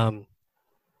the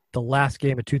last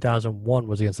game of 2001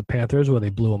 was against the Panthers where they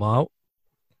blew them out.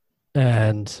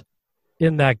 And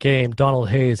in that game, Donald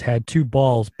Hayes had 2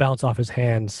 balls bounce off his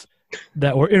hands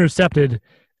that were intercepted,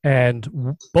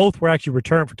 and both were actually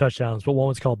returned for touchdowns, but one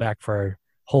was called back for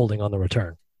holding on the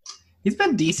return. He's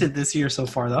been decent this year so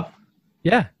far, though.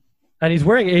 Yeah. And he's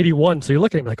wearing 81, so you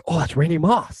look at him like, oh, that's Randy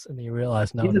Moss. And then you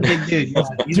realize, no, He's a big dude. Yeah,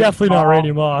 he's definitely not tall.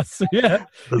 Randy Moss. Yeah.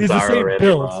 He's the Bizarro same Randy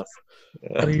build. Moss.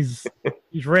 But he's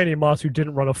Randy Moss who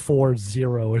didn't run a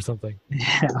 4.0 or something.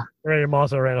 Yeah. Randy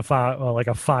Moss ran a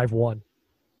 5.1.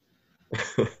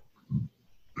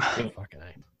 Fucking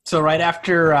A. So right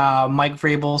after Mike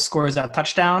Vrabel scores that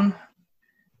touchdown,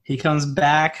 he comes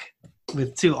back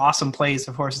with 2 awesome plays.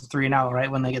 Of course, it's 3-and-out, right,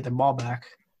 when they get the ball back.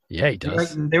 Yeah, he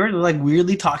does. They were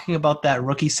weirdly talking about that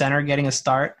rookie center getting a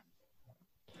start.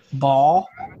 Ball,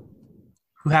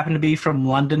 who happened to be from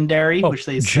Londonderry, which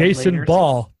they said Jason later.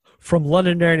 Ball from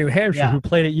Londonderry, New Hampshire, Yeah. who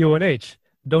played at UNH.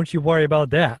 Don't you worry about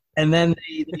that. And then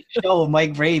they show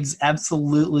Mike Vrabes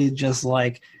absolutely just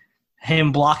like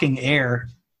him blocking air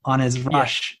on his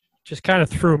rush Just kind of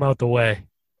threw him out the way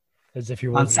as if he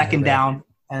was on second down.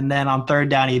 And then on third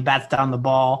down, he bats down the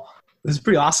ball. It was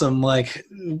pretty awesome. Like,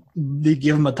 they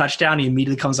give him a touchdown. He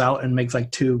immediately comes out and makes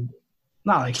like 2,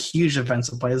 not like huge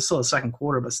defensive plays. It's still a second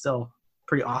quarter, but still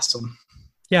pretty awesome.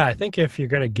 Yeah, I think if you're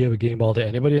going to give a game ball to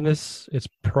anybody in this, it's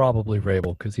probably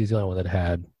Vrabel because he's the only one that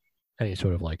had any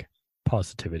sort of like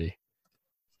positivity.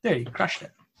 There, you crushed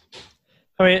it.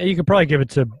 I mean, you could probably give it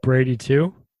to Brady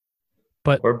too,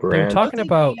 but Or they're Branch. talking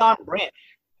about. Beyond Branch.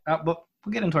 But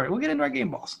we'll get into it. We'll get into our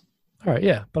game balls. All right,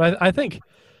 yeah, but I think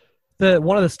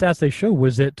one of the stats they showed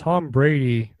was that Tom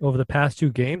Brady over the past 2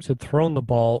 games had thrown the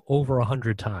ball over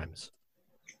 100 times,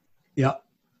 Yep.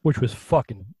 which was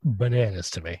fucking bananas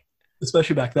to me.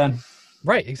 Especially back then.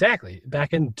 Right, exactly.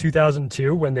 Back in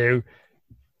 2002 when they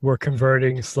were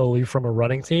converting slowly from a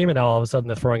running team, and now all of a sudden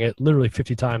they're throwing it literally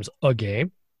 50 times a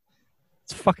game.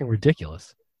 It's fucking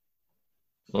ridiculous.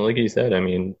 Well, like you said, I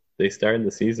mean, they started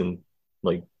the season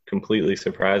like completely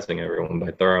surprising everyone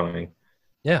by throwing.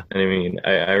 Yeah. And I mean,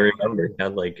 I remember he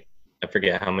had like, I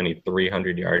forget how many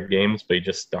 300-yard games, but he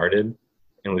just started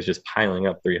and was just piling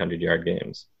up 300-yard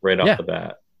games right off the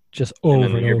bat. Just And over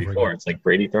then the and year over before, again. it's like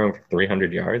Brady throwing for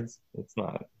 300 yards. It's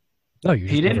not. No, you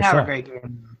just He didn't never have saw a great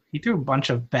game. He threw a bunch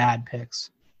of bad picks.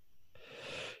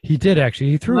 He did actually.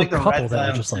 He threw Like a the couple red that were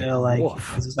zone just like, too, like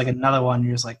woof. this is like another one.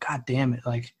 You're just like, God damn it!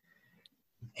 Like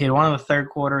he had one in the third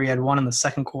quarter. He had one in the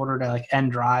second quarter to like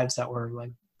end drives that were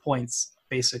like points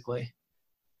basically.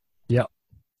 Yep.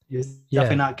 He was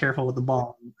definitely not careful with the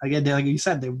ball. Again, like you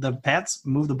said, the Pats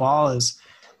moved the ball as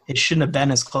it shouldn't have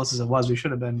been as close as it was. We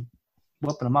should have been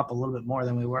whooping them up a little bit more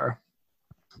than we were.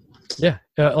 Yeah.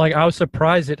 Like I was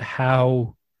surprised at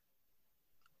how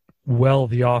well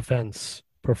the offense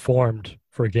performed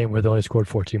for a game where they only scored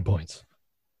 14 points.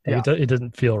 Like, Yeah. it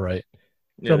doesn't feel right.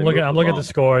 Yeah, So I'm they looking moved at the ball.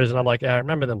 scores, and I'm like, I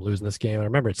remember them losing this game. I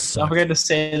remember it Don't sucked. forget to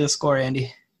say the score,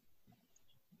 Andy.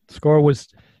 Score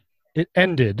it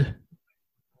ended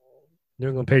New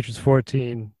England Patriots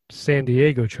 14, San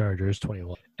Diego Chargers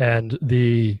 21. And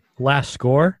the last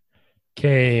score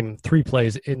came 3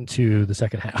 plays into the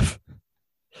second half.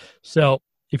 So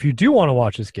if you do want to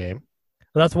watch this game,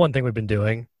 that's one thing we've been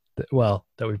doing,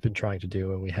 that we've been trying to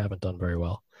do and we haven't done very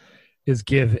well, is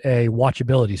give a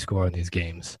watchability score on these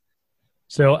games.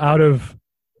 So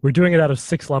we're doing it out of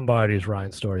 6 Lombardis,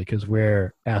 Ryan's story, because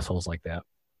we're assholes like that.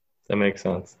 That makes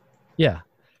sense. Yeah.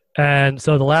 And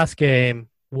so the last game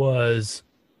was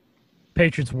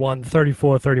Patriots won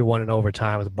 34-31 in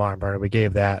overtime with a barn burner. We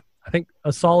gave that, I think,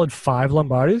 a solid 5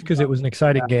 Lombardis because it was an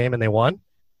exciting game and they won.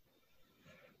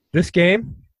 This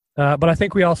game, but I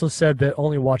think we also said that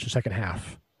only watch the second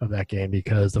half of that game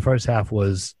because the first half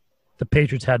was the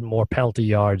Patriots had more penalty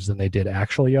yards than they did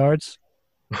actual yards.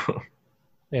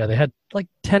 Yeah, they had like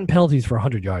 10 penalties for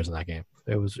 100 yards in that game.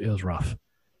 It was rough.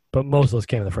 But most of those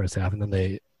came in the first half, and then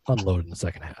they unload in the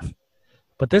second half.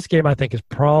 But this game, I think, is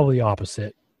probably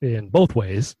opposite in both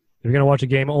ways. If you're going to watch a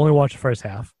game, only watch the first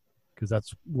half because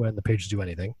that's when the pages do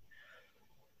anything.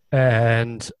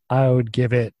 And I'd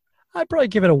probably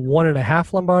give it a 1.5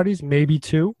 Lombardis, maybe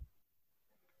 2.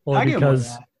 Only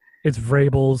because it's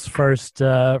Vrabel's first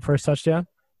touchdown.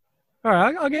 All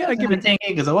right, I'll give it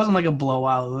because it wasn't like a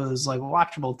blowout. It was like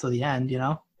watchable to the end, you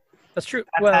know. That's true.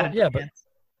 Well, yeah, but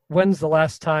when's the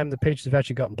last time the Patriots have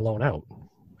actually gotten blown out?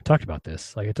 We talked about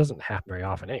this. Like, it doesn't happen very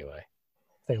often anyway.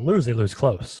 They lose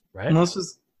close, right? And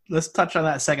let's touch on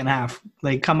that second half.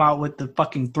 They come out with the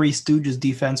fucking Three Stooges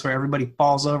defense where everybody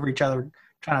falls over each other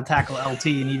trying to tackle LT,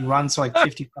 and he runs for like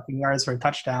 50 fucking yards for a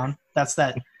touchdown. That's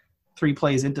that 3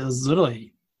 plays into. It was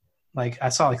literally like I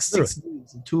saw like 6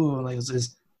 dudes, and 2 of them like it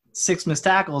was 6 missed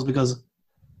tackles because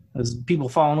there's people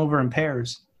falling over in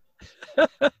pairs.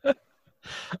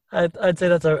 I'd say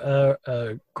that's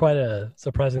a quite a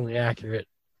surprisingly accurate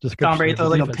description. Tom Brady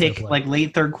throws like a pick like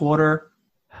late third quarter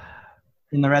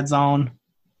in the red zone.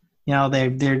 You know,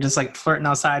 they're just like flirting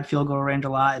outside field goal range a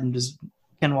lot, and just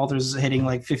Ken Walters is hitting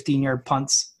like 15-yard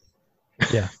punts.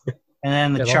 Yeah. And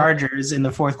then the Chargers in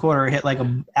the fourth quarter hit like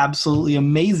an absolutely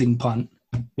amazing punt.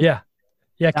 Yeah.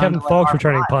 Yeah, Kevin Falk's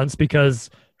returning punts because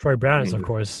Troy Brown is, of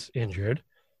course, injured.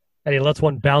 And he lets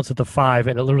one bounce at the 5,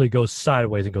 and it literally goes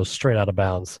sideways and goes straight out of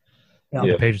bounds. Yeah.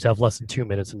 The Patriots have less than 2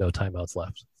 minutes and no timeouts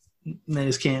left. They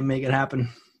just can't make it happen.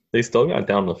 They still got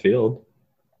down the field.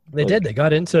 They did. They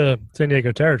got into San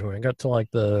Diego territory and got to like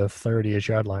the 30-ish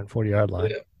yard line, 40-yard line.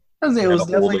 Yeah. It was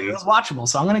watchable,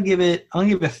 so I'm gonna give it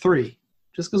 3.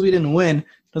 Just because we didn't win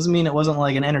doesn't mean it wasn't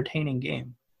like an entertaining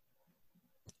game.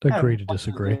 Agree to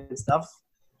disagree. Stuff.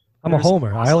 I'm a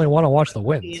homer. I only want to watch the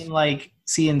wins.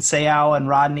 Seeing Seau and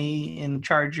Rodney in the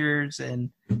Chargers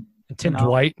and Tim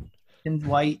Dwight.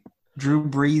 Drew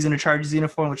Brees in a Chargers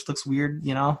uniform, which looks weird,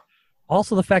 you know.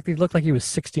 Also, the fact that he looked like he was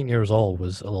 16 years old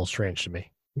was a little strange to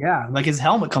me. Yeah, like his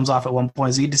helmet comes off at one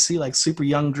point, so you just see like super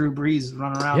young Drew Brees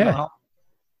running around. Yeah.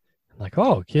 Like,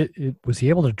 was he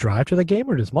able to drive to the game,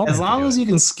 or does mom? As long as you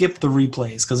can skip the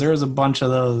replays, because there was a bunch of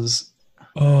those.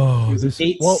 Oh, this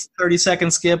 8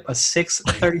 30-second skip, a 6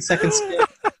 30-second skip,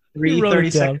 3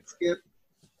 30-second skip,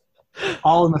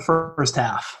 all in the first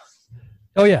half.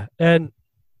 Oh yeah, and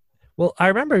I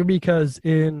remember because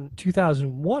in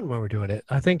 2001 when we were doing it,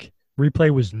 I think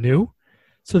replay was new,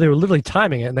 so they were literally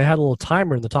timing it, and they had a little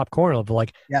timer in the top corner of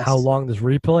like how long this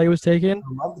replay was taking.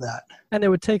 I love that. And it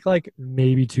would take like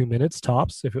maybe 2 minutes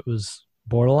tops if it was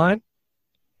borderline.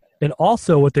 And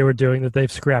also what they were doing that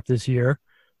they've scrapped this year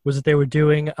was that they were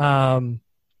doing fan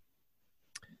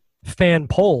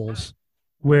polls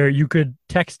where you could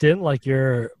text in like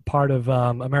you're part of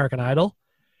American Idol,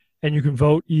 and you can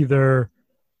vote either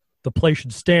the play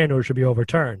should stand or it should be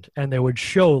overturned. And they would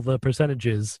show the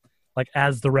percentages like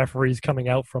as the referee's coming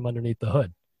out from underneath the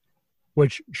hood,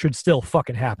 which should still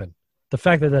fucking happen. The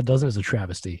fact that that doesn't is a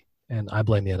travesty. And I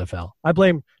blame the NFL. I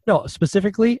blame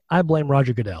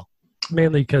Roger Goodell,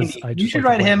 mainly because you should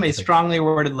write him a strongly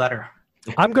worded letter.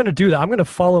 I'm going to do that. I'm going to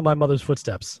follow my mother's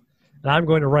footsteps, and I'm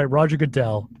going to write Roger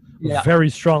Goodell a very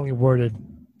strongly worded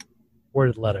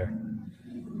letter.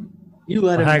 You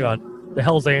let him. Hang on, the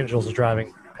Hell's Angels are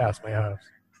driving past my house.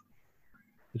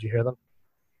 Did you hear them?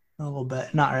 A little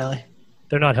bit, not really.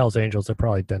 They're not Hell's Angels. They're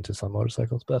probably dentists on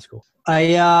motorcycles. But that's cool.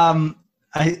 I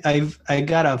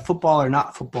got a football or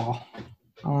not football. I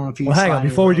don't know if you. Well, hang on.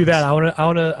 Before we do that, I want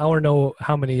to know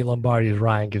how many Lombardis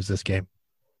Ryan gives this game.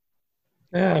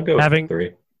 Yeah, I'll go with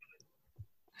 3.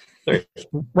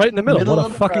 Right in the middle.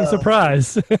 What a fucking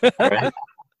surprise! Right?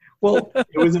 Well,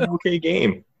 it was an okay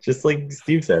game. Just like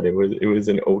Steve said, it was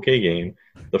an okay game.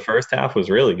 The first half was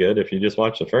really good. If you just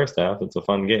watch the first half, it's a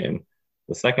fun game.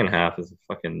 The second half is a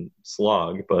fucking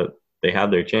slog, but they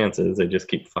had their chances. They just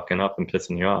keep fucking up and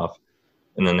pissing you off.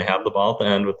 And then they have the ball at the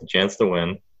end with the chance to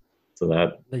win. So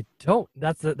that they don't.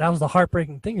 That was the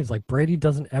heartbreaking thing is like Brady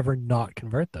doesn't ever not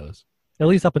convert those. At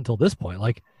least up until this point.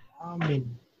 Like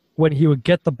when he would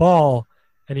get the ball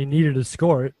and he needed to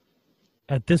score it,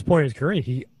 at this point in his career,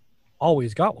 he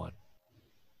always got one.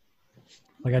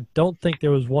 Like I don't think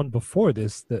there was one before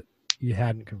this that he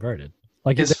hadn't converted.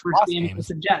 Like his first game against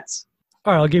the Jets.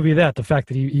 All right, I'll give you that. The fact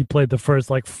that he played the first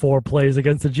like 4 plays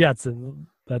against the Jets and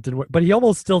that didn't work. But he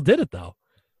almost still did it though.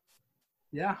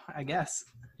 Yeah, I guess.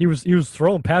 He was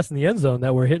throwing passes in the end zone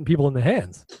that were hitting people in the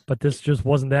hands. But this just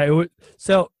wasn't that.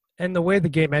 And the way the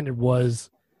game ended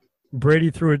was Brady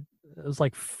threw it. It was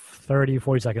like 30,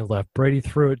 40 seconds left. Brady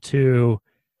threw it to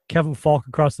Kevin Falk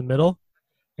across the middle.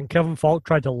 And Kevin Falk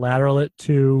tried to lateral it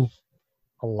to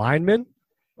a lineman.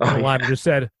 And the lineman just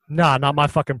said, "Nah, not my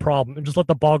fucking problem," and just let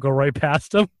the ball go right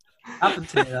past him. Happened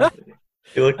to me,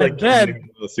 He looked like And then- he won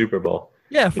the Super Bowl.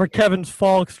 Yeah, for Kevin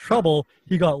Falk's trouble,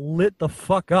 he got lit the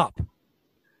fuck up.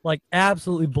 Like,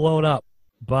 absolutely blown up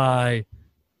by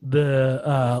the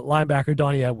linebacker,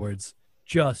 Donnie Edwards.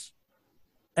 Just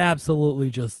absolutely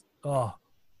just,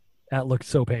 that looked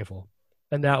so painful.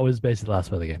 And that was basically the last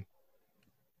play of the game.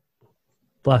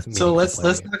 So let's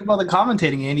talk about the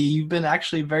commentating, Andy. You've been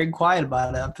actually very quiet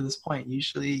about it up to this point.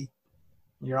 Usually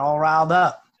you're all riled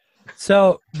up.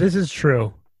 So this is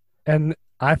true. And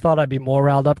I thought I'd be more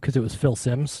riled up because it was Phil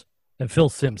Simms. And Phil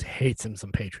Simms hates him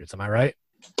some Patriots. Am I right?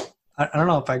 I don't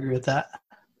know if I agree with that.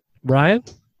 Ryan?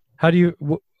 How do you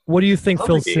what do you think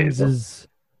Phil Simms is?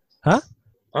 Huh?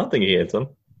 I don't think he hates him.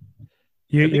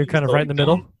 You're kind of right in the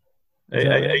middle?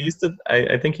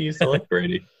 I think he used to like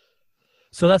Brady.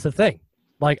 So that's the thing.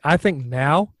 Like, I think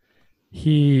now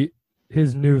his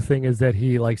new thing is that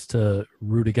he likes to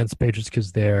root against Patriots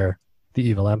because they're the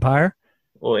evil empire.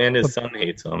 Well, and his son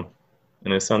hates him.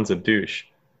 And his son's a douche.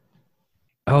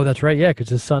 Oh, that's right. Yeah, because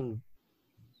his son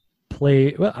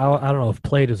played. Well, I don't know if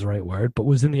 "played" is the right word, but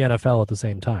was in the NFL at the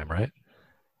same time, right?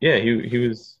 Yeah, he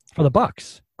was for the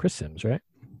Bucks. Chris Simms, right?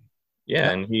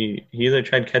 Yeah, and he either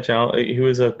tried catching out. He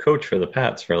was a coach for the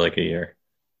Pats for like a year.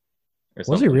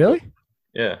 Was he really?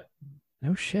 Yeah.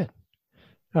 No shit.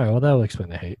 All right. Well, that will explain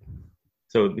the hate.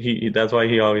 So that's why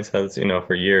he always has,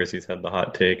 for years he's had the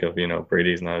hot take of,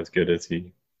 Brady's not as good as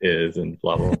he is and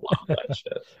blah, blah, blah, that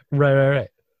shit. Right.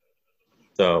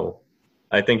 So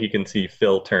I think you can see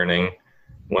Phil turning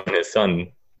when his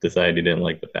son decided he didn't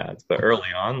like the Pats. But early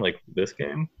on, like this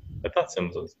game, I thought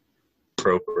Simms was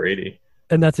pro Brady.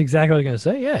 And that's exactly what I was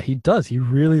going to say. Yeah, he does. He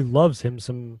really loves him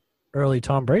some early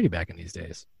Tom Brady back in these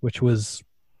days, which was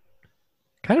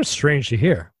kind of strange to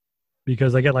hear.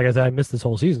 Because, again, like I said, I missed this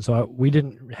whole season. So we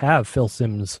didn't have Phil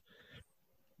Simms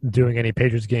doing any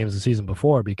Patriots games the season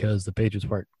before because the Patriots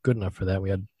weren't good enough for that.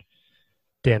 We had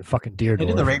Dan fucking Deerdorf. He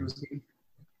did the Raiders game.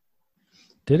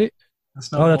 Did he?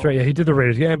 Oh, that's right. Yeah, he did the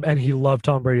Raiders game, and he loved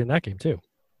Tom Brady in that game, too.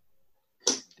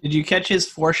 Did you catch his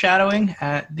foreshadowing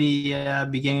at the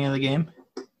beginning of the game?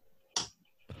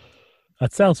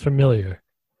 That sounds familiar.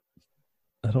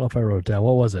 I don't know if I wrote it down.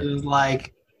 What was it? It was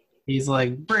like, he's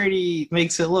like, Brady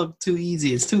makes it look too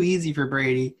easy. It's too easy for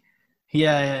Brady.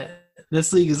 Yeah,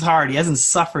 this league is hard. He hasn't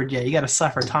suffered yet. You got to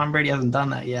suffer. Tom Brady hasn't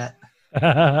done that yet.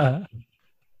 I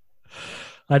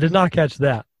did not catch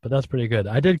that, but that's pretty good.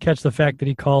 I did catch the fact that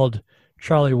he called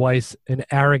Charlie Weiss an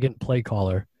arrogant play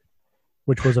caller,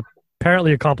 which was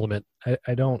apparently a compliment.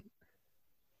 I don't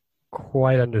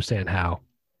quite understand how.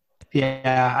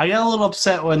 Yeah, I got a little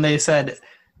upset when they said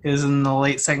it was in the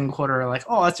late second quarter, like,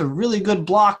 oh, that's a really good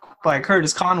block by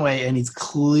Curtis Conway, and he's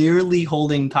clearly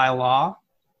holding Ty Law.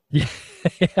 Yeah.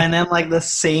 And then, like, the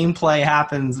same play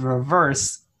happens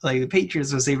reverse. Like, the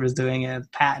Patriots receiver's doing it,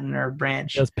 Patton or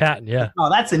Branch. That's Patton, yeah. Oh,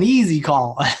 that's an easy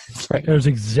call. Right. It was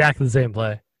exactly the same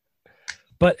play.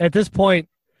 But at this point,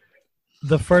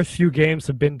 the first few games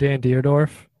have been Dan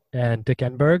Deerdorf and Dick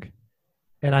Enberg.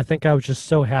 And I think I was just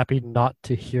so happy not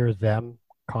to hear them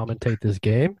commentate this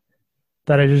game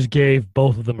that I just gave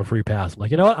both of them a free pass. I'm like,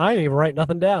 you know what? I ain't even write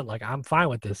nothing down. Like, I'm fine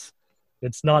with this.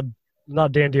 It's not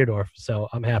Dan Deerdorf, so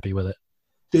I'm happy with it.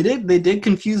 They did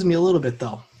confuse me a little bit,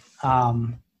 though.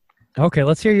 Okay,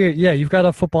 let's hear you. Yeah, you've got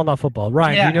a football, not football.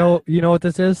 Ryan, Yeah. you know what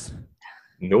this is?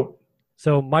 Nope.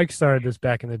 So Mike started this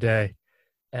back in the day,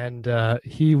 and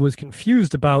he was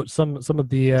confused about some of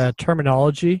the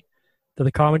terminology that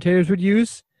the commentators would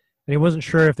use, and he wasn't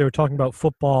sure if they were talking about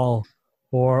football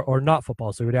or not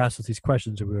football. So he would ask us these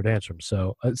questions, and we would answer them.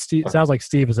 So it sounds like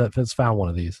Steve has found one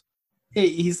of these.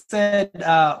 He said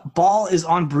ball is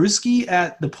on Brewski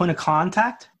at the point of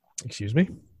contact. Excuse me?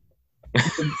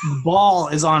 The ball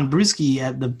is on Brewski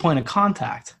at the point of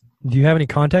contact. Do you have any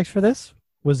context for this?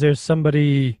 Was there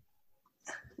somebody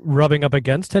rubbing up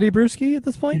against Teddy Bruschi at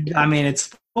this point? I mean,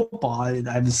 it's football.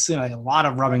 I'm assuming a lot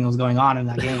of rubbing was going on in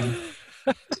that game.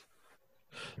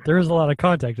 There is a lot of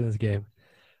contact in this game.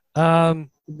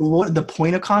 The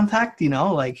point of contact,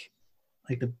 like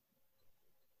the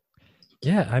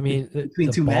yeah. I mean, between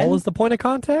the two ball men? is the point of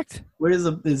contact.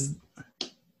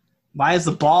 why is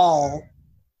the ball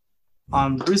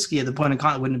on Brewski at the point of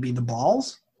contact? Wouldn't it be the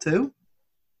balls too?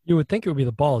 You would think it would be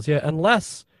the balls, yeah,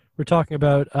 unless we're talking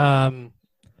about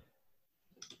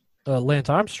Lance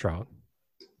Armstrong,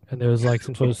 and there was like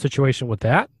some sort of situation with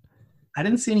that. I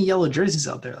didn't see any yellow jerseys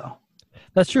out there though.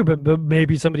 That's true, but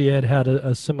maybe somebody had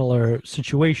a similar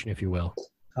situation, if you will.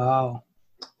 Oh,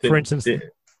 For instance,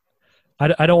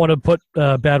 I don't want to put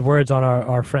bad words on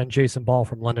our friend Jason Ball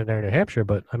from Londonderry, New Hampshire,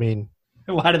 but I mean,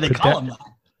 why do they call him that?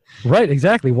 Right,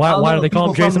 exactly. Why do they call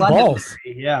him Jason Balls?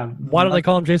 Yeah. Why do they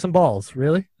call him Jason Balls?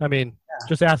 Really? I mean,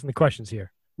 just asking the questions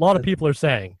here. A lot of people are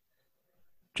saying,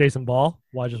 Jason Ball,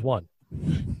 why just one?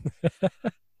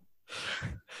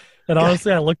 And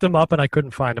honestly, I looked him up and I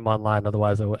couldn't find him online.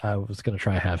 Otherwise, I was going to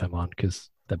try to have him on because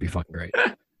that'd be fucking great.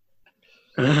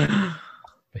 But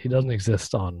he doesn't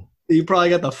exist on. You probably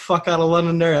got the fuck out of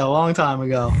Londonderry a long time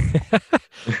ago.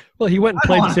 Well, he went and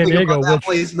played in San Diego. That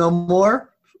place no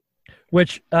more.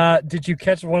 Which did you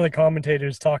catch one of the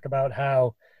commentators talk about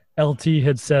how LT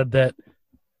had said that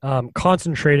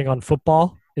concentrating on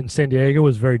football in San Diego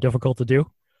was very difficult to do?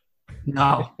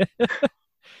 No.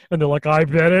 And they're like, I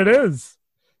bet it is.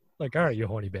 Like, all right, you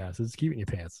horny bastards, keep it in your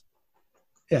pants.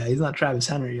 Yeah, he's not Travis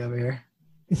Henry over here.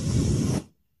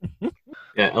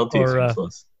 Yeah, LT's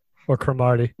useless. Or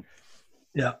Cromartie.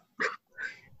 Yeah.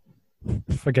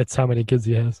 Forgets how many kids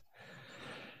he has.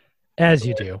 As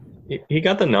you do. He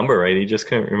got the number right. He just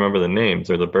couldn't remember the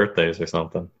names or the birthdays or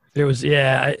something. It was,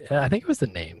 I think it was the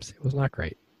names. It was not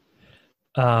great.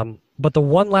 But the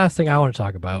one last thing I want to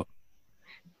talk about,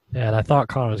 and I thought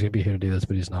Connor was going to be here to do this,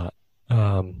 but he's not.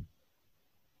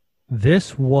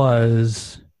 This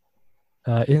was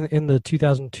in the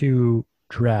 2002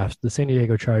 draft, the San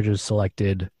Diego Chargers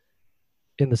selected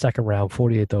in the second round,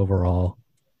 48th overall,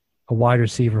 a wide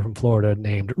receiver from Florida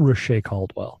named Rashay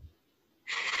Caldwell.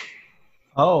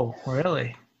 Oh,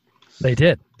 really? They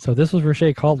did. So this was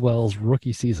Rashay Caldwell's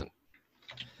rookie season.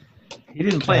 He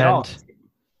didn't play at all.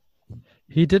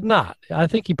 He did not. I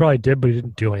think he probably did, but he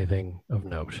didn't do anything of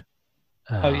note.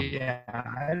 Oh, yeah.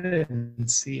 I didn't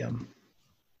see him.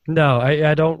 No,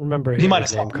 I don't remember he might have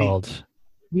his name called.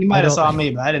 He might have saw me,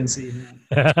 but I didn't see him.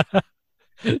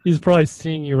 He's probably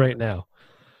seeing you right now.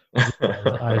 His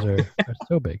eyes are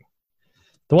so big.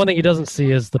 The one thing he doesn't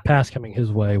see is the pass coming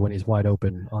his way when he's wide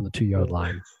open on the 2-yard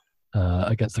line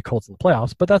against the Colts in the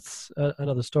playoffs, but that's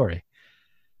another story.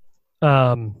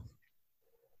 So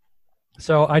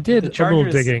I did a little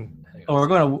digging.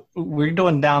 Oh, we're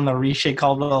going down the Rashay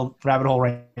Caldwell rabbit hole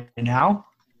right now.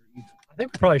 I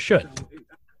think we probably should.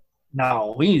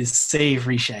 No, we need to save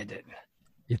Rashay.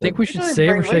 You think we should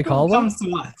save Rashay Caldwell?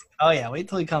 Oh yeah, wait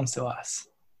till he comes to us.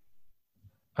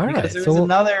 All right. Because there was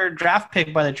another draft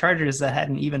pick by the Chargers that had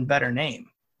an even better name.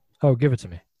 Oh, give it to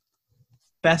me.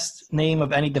 Best name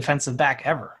of any defensive back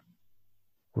ever.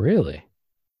 Really?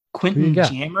 Quentin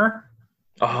Jammer?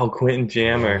 Oh, Quentin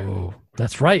Jammer. Oh,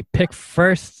 that's right. Pick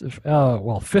first. Fifth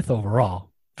overall.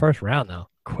 First round, though.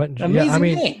 Quentin. Amazing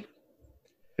name.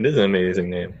 It is an amazing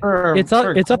name. It's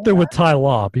up there with Ty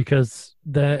Law because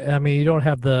you don't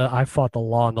have the I fought the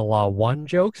law and the law won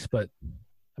jokes, but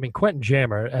I mean Quentin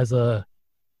Jammer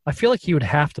I feel like he would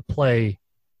have to play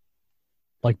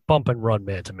like bump and run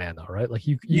man to man though, right? Like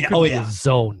you could be a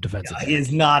zone defensive. He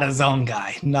is not a zone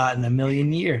guy, not in a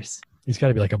million years. He's got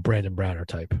to be like a Brandon Browner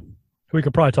type, who we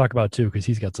could probably talk about too because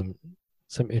he's got some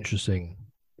interesting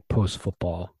post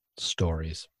football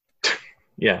stories.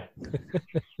 Yeah.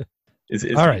 Is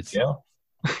all right. He in jail?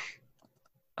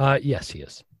 Yes, he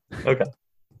is. Okay.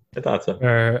 I thought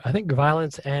so. I think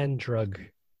violence and drug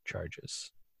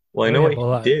charges. Well, I know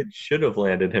what he did should have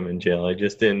landed him in jail. I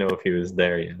just didn't know if he was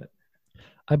there yet.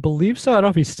 I believe so. I don't know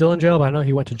if he's still in jail, but I know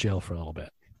he went to jail for a little bit.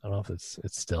 I don't know if it's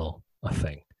still a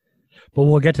thing. But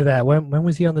we'll get to that. When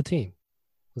was he on the team?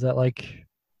 Was that like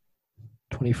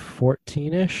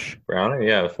 2014-ish? Browner?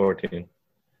 Yeah, 14.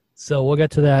 So we'll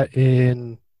get to that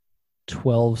in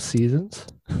 12 seasons.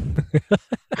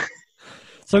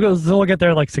 So we'll get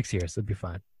there in like 6 years. It'll be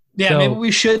fine. Yeah, maybe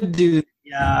we should do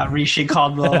Rashay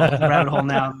Caldwell rabbit hole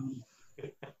now.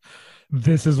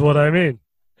 This is what I mean.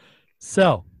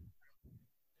 So,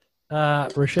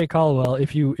 Rashay Caldwell,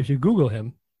 if you Google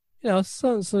him,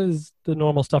 so the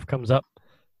normal stuff comes up.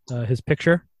 His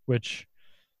picture, which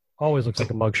always looks like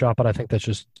a mugshot, but I think that's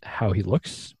just how he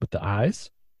looks with the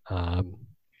eyes.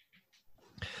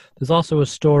 There's also a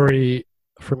story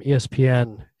from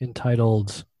ESPN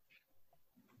entitled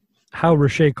 "How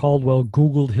Rashay Caldwell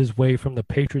Googled His Way from the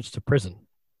Patriots to Prison."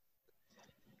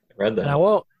 I read that. And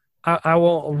I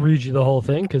won't read you the whole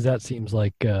thing because that seems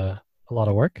like a lot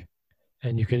of work,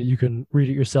 and you can read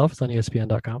it yourself. It's on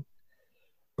ESPN.com.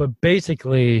 But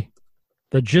basically,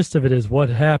 the gist of it is what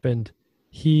happened.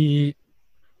 He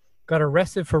got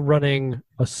arrested for running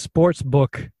a sports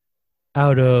book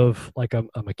out of like a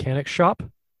mechanic shop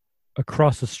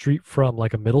across the street from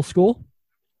like a middle school.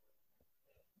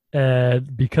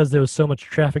 And because there was so much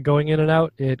traffic going in and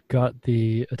out, it got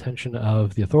the attention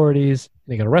of the authorities,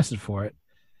 and he got arrested for it.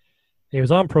 He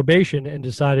was on probation and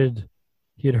decided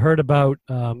he had heard about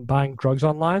buying drugs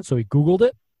online, so he Googled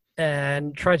it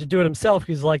and tried to do it himself.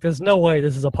 He's like, there's no way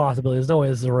this is a possibility. There's no way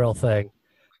this is a real thing.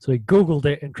 So he Googled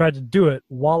it and tried to do it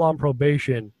while on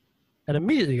probation and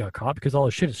immediately got caught because all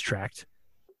his shit is tracked.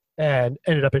 and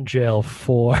ended up in jail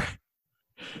for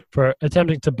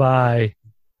attempting to buy.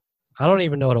 I don't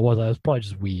even know what it was. It was probably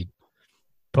just weed,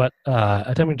 but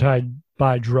attempting to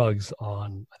buy drugs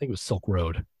on, I think it was Silk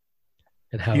Road,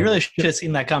 and how You really should have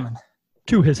seen that coming.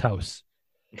 to his house.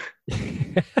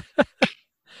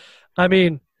 I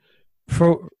mean,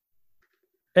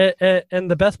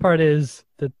 and the best part is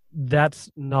that that's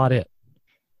not it.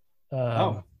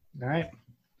 All right.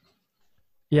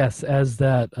 Yes, as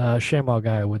that Shamwell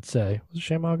guy would say. Was it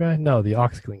Shamwell guy? No, the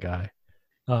Oxclean guy.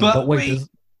 But wait,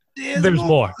 there's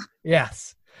more.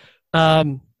 Yes.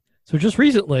 So just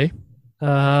recently,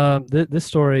 this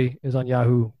story is on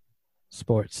Yahoo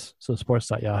Sports, so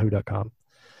sports.yahoo.com,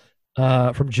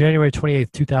 from January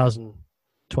 28th,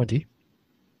 2020.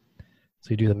 So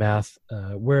you do the math.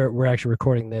 We're actually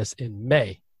recording this in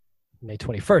May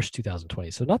 21st,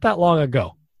 2020. So not that long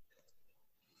ago.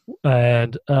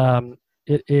 And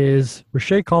it is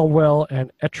Rashay Caldwell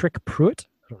and Ettrick Pruitt,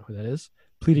 I don't know who that is,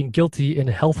 pleading guilty in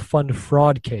health fund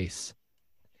fraud case.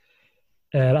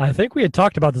 And I think we had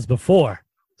talked about this before,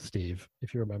 Steve,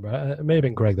 if you remember. It may have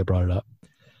been Greg that brought it up.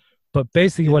 But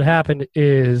basically what happened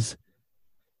is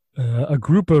a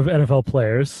group of NFL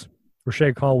players,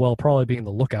 Rashay Caldwell probably being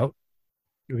the lookout,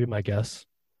 would be my guess.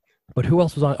 But who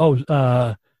else was on?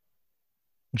 Oh,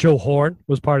 Joe Horn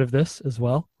was part of this as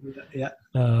well. Yeah.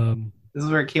 This is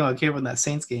where it came out. It came up in that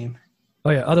Saints game.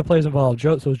 Oh, yeah, other players involved.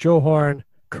 So it was Joe Horn,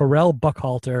 Carell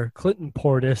Buckhalter, Clinton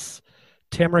Portis,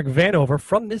 Tamarick Vanover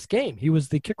from this game. He was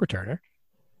the kick returner.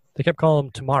 They kept calling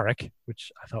him Tamarick,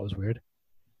 which I thought was weird.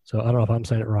 So I don't know if I'm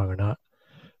saying it wrong or not.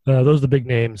 Those are the big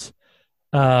names.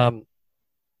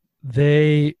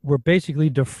 They were basically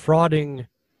defrauding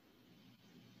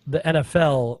the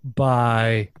NFL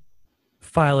by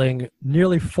filing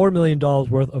nearly $4 million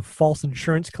worth of false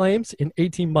insurance claims in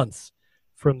 18 months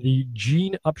from the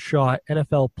Gene Upshaw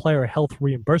NFL Player Health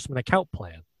Reimbursement Account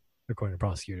Plan, according to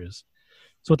prosecutors.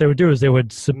 So what they would do is they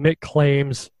would submit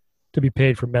claims to be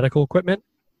paid for medical equipment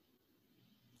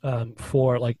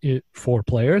for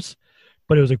players,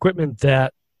 but it was equipment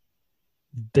that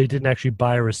they didn't actually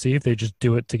buy or receive. They just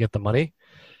do it to get the money.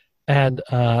 And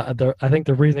I think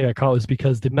the reason they got caught was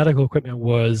because the medical equipment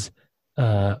was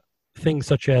things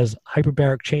such as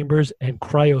hyperbaric chambers and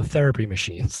cryotherapy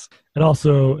machines, and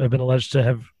also have been alleged to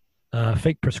have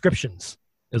fake prescriptions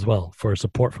as well for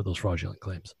support for those fraudulent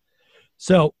claims.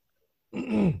 So,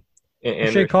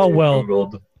 Rashay Caldwell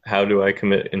Googled, how do I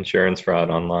commit insurance fraud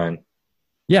online?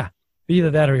 Yeah, either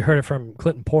that or he heard it from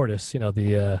Clinton Portis,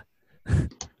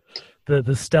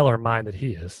 the stellar mind that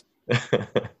he is.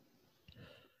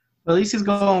 At least he's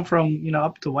going from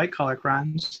up to white collar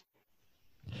crimes.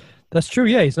 That's true.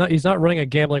 Yeah, he's not running a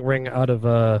gambling ring out of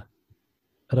a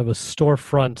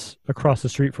storefront across the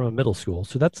street from a middle school.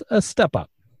 So that's a step up.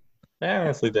 I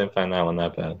honestly didn't find that one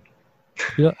that bad.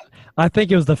 Yeah, I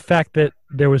think it was the fact that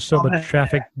there was so much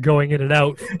traffic going in and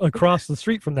out across the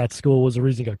street from that school was the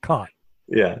reason he got caught.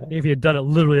 Yeah. If he had done it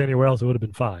literally anywhere else, it would have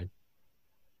been fine.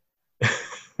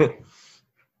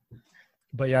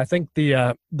 But yeah, I think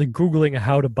the Googling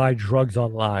how to buy drugs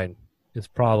online is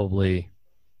probably,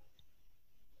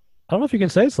 I don't know if you can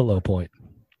say it's the low point.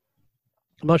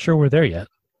 I'm not sure we're there yet.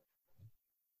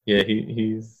 Yeah,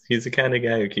 he's the kind of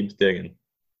guy who keeps digging.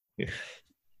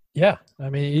 Yeah, I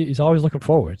mean, he's always looking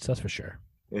forwards, that's for sure.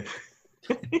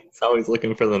 He's always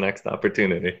looking for the next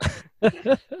opportunity.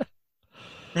 But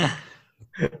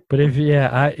if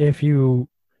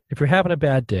you're having a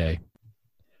bad day,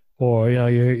 or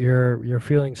you're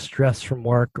feeling stressed from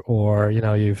work, or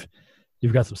you've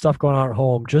got some stuff going on at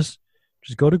home, just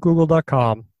go to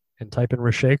google.com and type in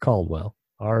Rashay Caldwell,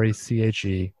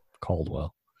 RACHE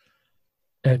Caldwell,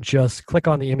 and just click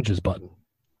on the images button.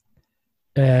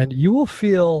 And you will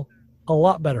feel a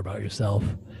lot better about yourself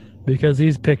because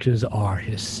these pictures are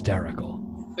hysterical.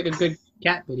 Like a good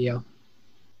cat video.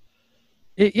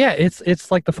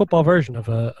 It's like the football version of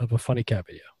a funny cat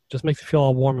video. Just makes you feel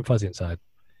all warm and fuzzy inside.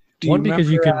 Do you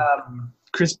remember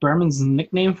Chris Berman's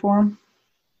nickname for him?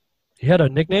 He had a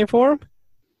nickname for him?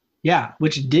 Yeah,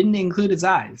 which didn't include his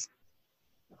eyes.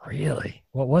 Really?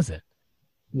 What was it?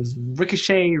 It was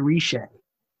Ricochet Richey.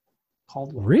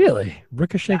 Caldwell. Really?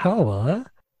 Ricochet Caldwell, huh?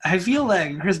 I feel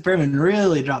like Chris Berman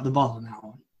really dropped the ball on that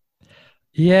one.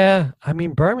 Yeah, I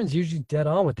mean, Berman's usually dead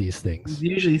on with these things. He's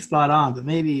usually spot on, but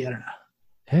maybe, I don't know.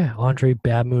 Yeah, Andre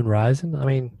Bad Moon Rising. I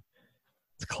mean,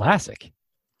 it's classic.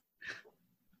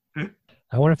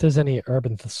 I wonder if there's any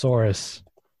Urban Thesaurus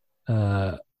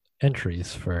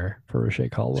entries for Rashay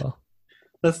Caldwell.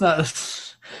 Let's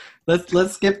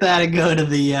skip that and go to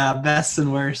the best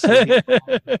and worst.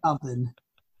 Something.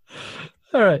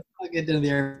 All right. I'll get into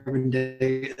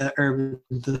the urban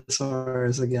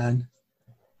thesaurus again.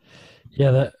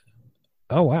 Yeah.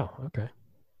 Oh wow. Okay.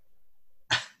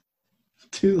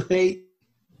 Too late.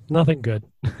 Nothing good.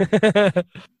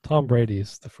 Tom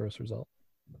Brady's the first result.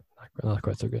 Not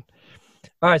quite so good.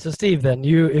 All right, so Steve, then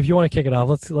if you want to kick it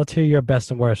off, let's hear your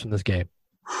best and worst from this game.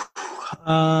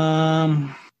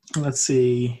 Let's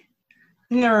see.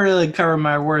 I never really covered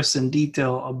my worst in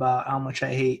detail about how much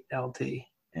I hate LT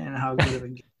and how good of a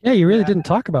game. Yeah, you really didn't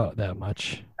talk about it that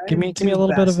much. Give me a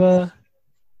little bit of a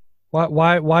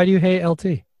why do you hate LT?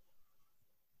 I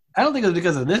don't think it was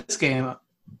because of this game.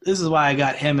 This is why I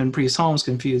got him and Priest Holmes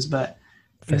confused, but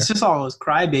Fair. It's just all those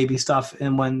crybaby stuff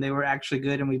and when they were actually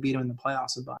good and we beat them in the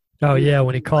playoffs a bunch. Oh yeah,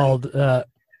 when he called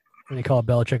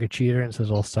Belichick a cheater and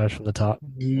says it all starts from the top.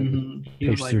 Mm-hmm. He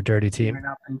was Takes your dirty team.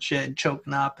 up and shit,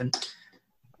 choking up, and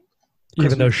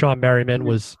Even though Sean Merriman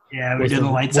was we was did the,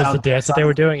 the lights was out. the dance that they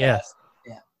were doing, yeah.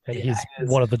 And Yeah, he's it was-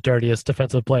 one of the dirtiest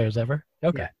defensive players ever.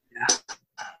 Okay.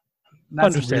 That's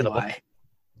Understandable. really why.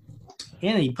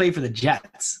 And he played for the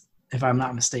Jets, if I'm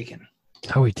not mistaken.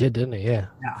 Oh, he did, didn't he? Yeah.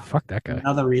 Yeah. Fuck that guy.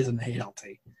 Another reason to hate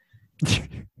LT.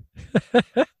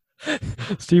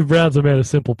 Steve Brown's a man of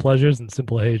simple pleasures and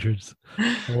simple hatreds.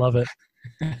 I love it.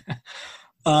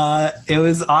 It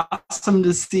was awesome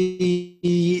to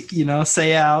see,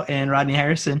 Seau and Rodney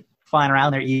Harrison flying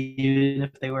around there, even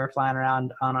if they were flying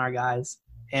around on our guys.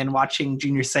 And watching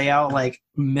Junior Seau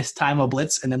mistime a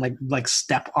blitz and then like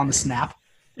step on the snap.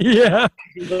 Yeah.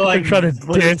 Like trying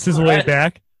to dance his way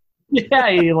back.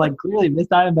 Yeah, he clearly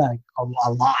mistimed back a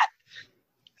lot.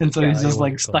 And so Yeah, he's just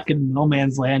he was stuck in no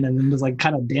man's land and then just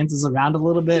kind of dances around a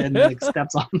little bit and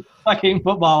steps on the fucking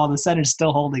football while the center's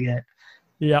still holding it.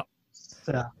 Yeah.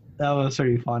 So that was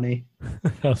pretty funny.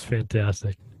 That was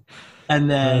fantastic.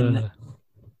 And then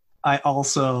I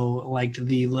also liked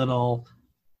the little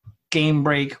game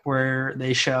break where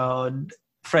they showed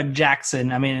Fred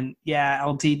Jackson. I mean, yeah,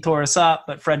 LT tore us up,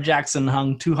 but Fred Jackson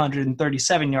hung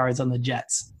 237 yards on the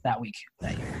Jets that year.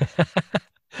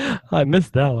 I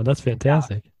missed that one. That's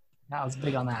fantastic. I was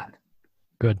big on that.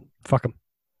 Good. Fuck them.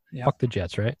 Yep. Fuck the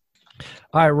Jets, right?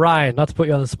 All right, Ryan, not to put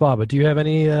you on the spot, but do you have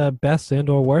any best and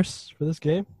or worst for this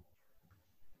game?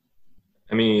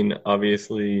 I mean,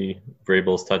 obviously,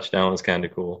 Vrabel's touchdown was kind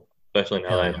of cool, especially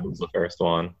now that I know it was the first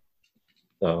one.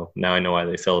 So now I know why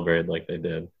they celebrated like they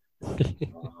did.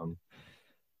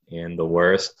 And the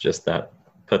worst, just that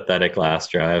pathetic last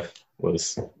drive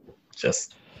was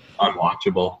just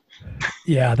unwatchable.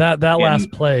 Yeah, that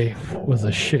last play was a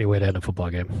shitty way to end a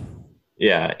football game.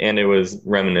 Yeah, and it was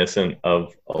reminiscent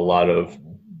of a lot of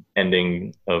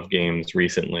ending of games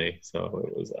recently, so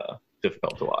it was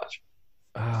difficult to watch.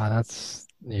 That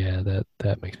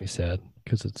makes me sad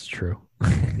because it's true.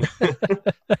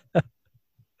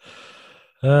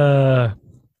 All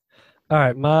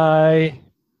right,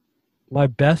 my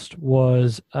best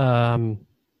was Marty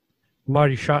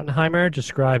Schottenheimer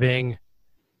describing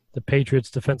the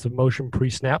Patriots' defensive motion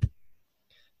pre-snap,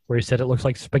 where he said it looks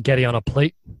like spaghetti on a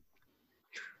plate.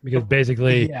 Because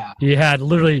basically, he had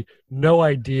literally no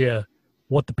idea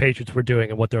what the Patriots were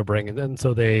doing and what they were bringing. And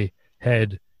so they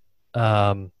had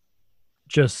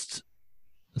just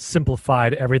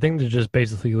simplified everything to just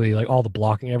basically, all the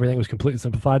blocking, everything was completely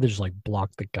simplified. They just,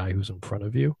 blocked the guy who's in front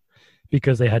of you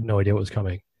because they had no idea what was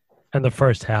coming. And the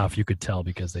first half, you could tell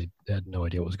because they had no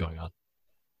idea what was going on.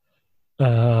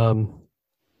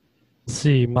 Let's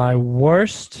see. My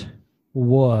worst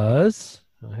was...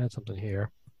 I had something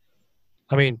here.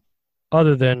 I mean,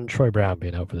 other than Troy Brown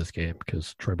being out for this game,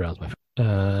 because Troy Brown's my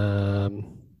favorite.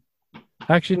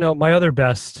 Actually, no, my other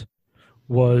best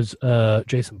was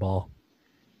Jason Ball,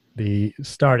 the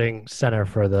starting center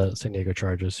for the San Diego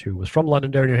Chargers, who was from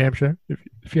Londonderry, New Hampshire,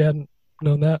 if you hadn't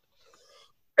known that.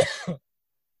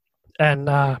 And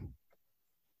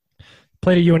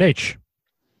played at UNH,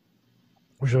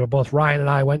 which both Ryan and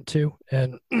I went to,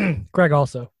 and Greg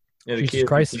also. Yeah, the Jesus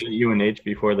Christ. UNH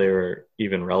before they were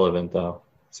even relevant, though.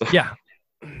 So. Yeah,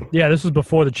 this was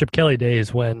before the Chip Kelly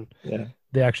days when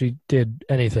they actually did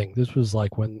anything. This was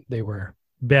when they were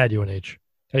bad UNH,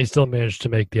 and he still managed to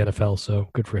make the NFL. So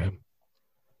good for him.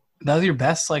 That was your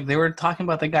best? They were talking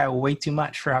about the guy way too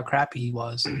much for how crappy he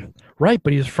was. Right,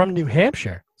 but he's from New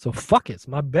Hampshire, so fuck it. It's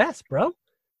my best, bro.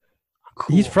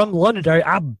 Cool. He's from Londonderry.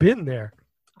 I've been there.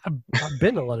 I've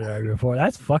been to Londonderry before.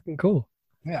 That's fucking cool.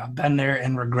 Yeah, I've been there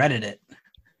and regretted it.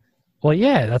 Well,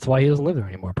 yeah, that's why he doesn't live there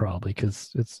anymore, probably,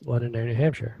 because it's Londonderry, New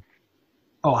Hampshire.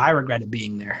 Oh, I regretted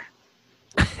being there.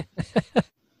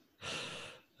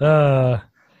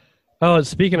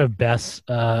 Speaking of best,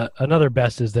 another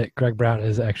best is that Greg Brown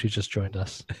has actually just joined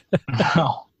us.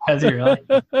 Oh, has he really?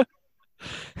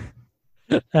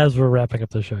 As we're wrapping up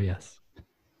the show, yes. Well,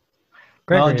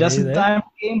 Gregory, just are you in there? time for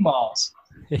game balls.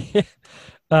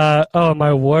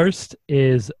 My worst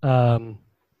is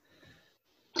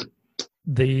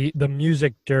the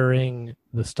music during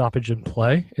the stoppage in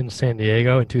play in San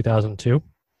Diego in 2002.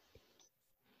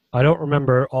 I don't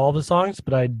remember all the songs,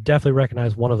 but I definitely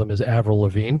recognize one of them is Avril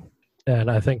Lavigne, and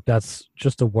I think that's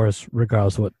just the worst,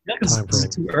 regardless of what time It's frame.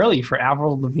 too early for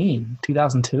Avril Lavigne.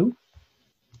 2002.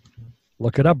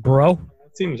 Look it up, bro.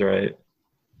 That seems right.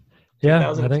 Yeah,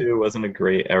 I 2002 think wasn't a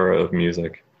great era of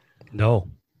music. no.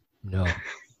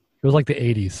 It was like the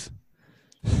 80s.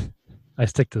 I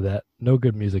stick to that. No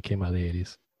good music came out of the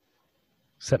 80s,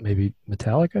 except maybe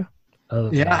Metallica. Other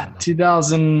than Yeah, that,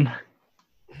 2000. no.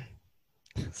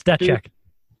 Stat check.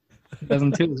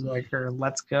 2002 was like her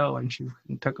 "Let's Go" and she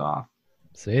took off.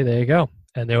 See, there you go.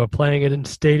 And they were playing it in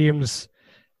stadiums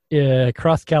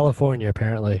across California.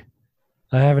 Apparently,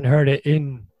 I haven't heard it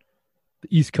in the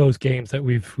East Coast games that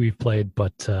we've played,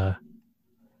 but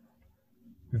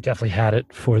we've definitely had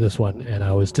it for this one. And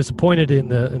I was disappointed in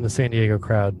the San Diego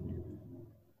crowd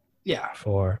Yeah,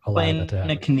 for allowing playing that to a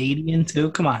happen. Canadian too.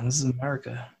 Come on, this is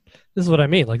America. This is what I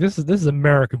mean. Like this is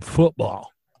American football.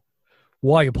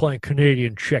 Why are you playing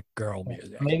Canadian chick girl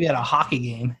music? Maybe at a hockey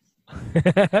game.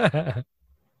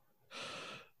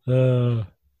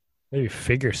 Maybe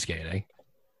figure skating.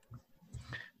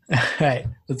 All right,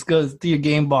 let's go do your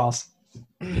game balls.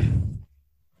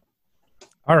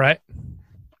 All right.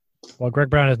 Well, Greg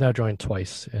Brown has now joined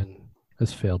twice and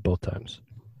has failed both times.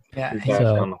 Yeah, You're he's- back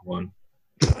So- on the one.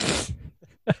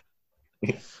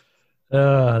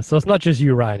 So it's not just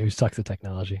you, Ryan, who sucks at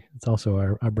technology. It's also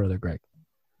our brother Greg.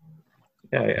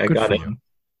 Yeah, I Good got for it. you.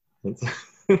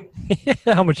 It's-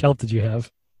 How much help did you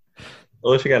have?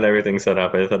 Alicia got everything set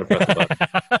up. I just had to press the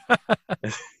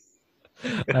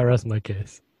button. I rest my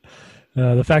case.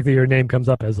 The fact that your name comes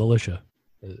up as Alicia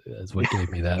is what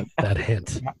gave me that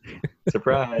hint.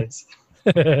 Surprise.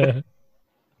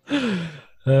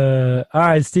 All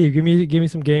right, Steve, give me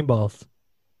some game balls.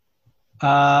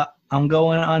 I'm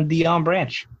going on Dion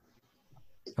Branch.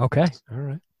 Okay, all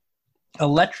right.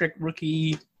 Electric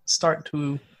rookie start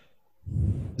to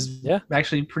his Yeah.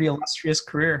 actually pretty illustrious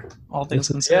career, all things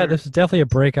Yeah, considered. this is definitely a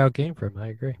breakout game for him. I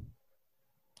agree.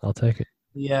 I'll take it.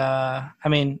 Yeah, I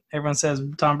mean, everyone says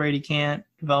Tom Brady can't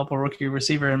develop a rookie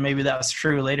receiver, and maybe that was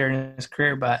true later in his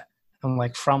career, but I'm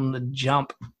like, from the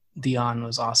jump, Dion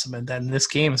was awesome. And then this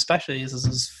game, especially, this is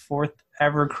his fourth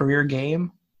ever career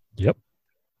game. Yep.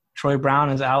 Troy Brown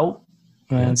is out,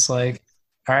 and Yeah. it's like,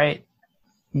 all right,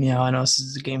 I know this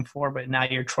is game 4, but now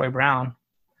you're Troy Brown.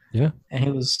 Yeah. And he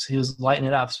was lighting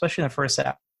it up, especially in the first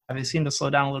half. He seemed to slow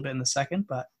down a little bit in the second,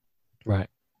 but Right.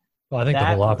 Well, I think the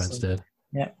That whole was offense did.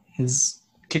 his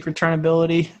kick return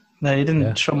ability, that he didn't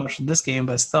Yeah. show much in this game,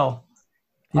 but still.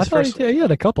 I His thought first, he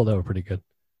had a couple that were pretty good.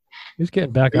 He was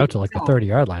getting back out to like the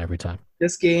 30-yard line every time.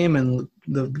 this game and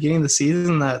the beginning of the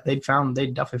season, that they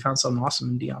definitely found something awesome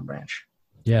in Dion Branch.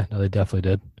 Yeah, no, they definitely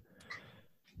did.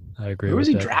 I agree. Where was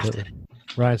with he that drafted? completely.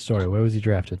 Ryan Story, where was he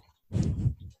drafted?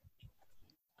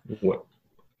 What?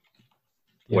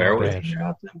 Yeah, Where was Branch. he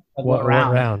drafted? What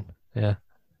round? Yeah.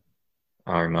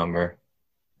 I remember.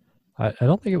 I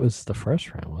don't think it was the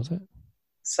first round, was it?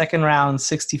 Second round,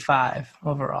 65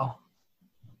 overall.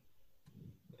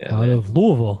 Yeah, Out of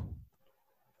Louisville.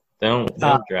 they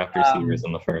don't draft receivers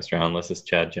in the first round unless it's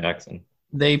Chad Jackson.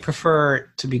 They prefer it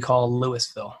to be called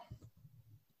Louisville.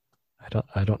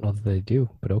 I don't know that they do,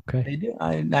 but okay. They do.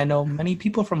 I know many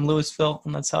people from Louisville,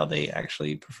 and that's how they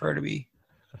actually prefer to be.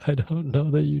 I don't know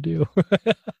that you do.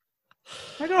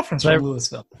 My girlfriend's But- from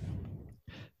Louisville.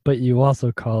 But you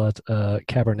also call it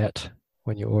Cabernet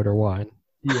when you order wine.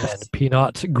 Yes. And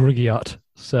Pinot Grigiotte.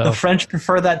 The So French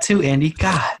prefer that too, Andy.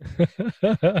 God,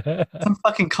 some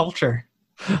fucking culture.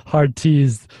 hard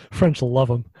teas. French love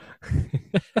them. I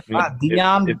mean, Ah,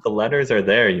 Dion. if the letters are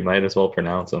there, you might as well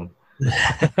pronounce them.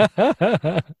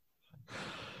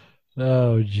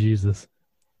 Oh, Jesus.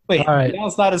 Wait, All right.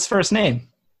 Dion's not his first name.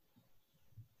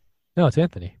 No, it's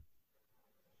Anthony.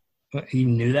 You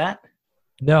knew that?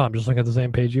 No, I'm just looking at the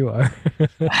same page you are.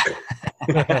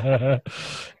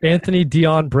 Anthony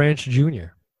Dion Branch Jr.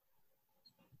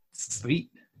 Sweet.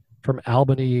 from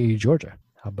Albany, Georgia.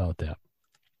 How about that?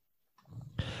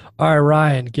 All right,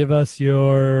 Ryan, give us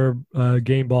your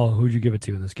game ball. Who'd you give it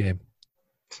to in this game?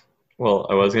 Well,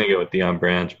 I was going to go with Dion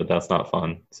Branch, but that's not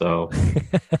fun. So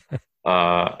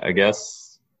I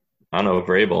guess, I don't know,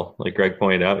 Vrabel. Like Greg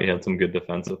pointed out, he had some good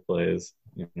defensive plays.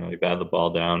 He batted the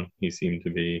ball down. He seemed to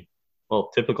be,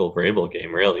 typical Vrabel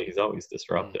game, really. He's always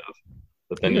disruptive.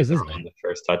 But then He he's is, isn't he? the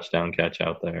first touchdown catch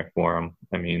out there for him.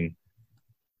 I mean,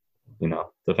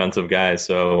 defensive guys.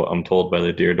 So I'm told by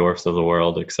the Deerdorfs of the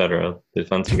world, etc.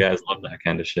 Defensive guys love that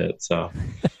kind of shit. So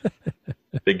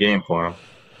big game for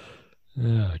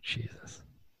them. Oh, Jesus.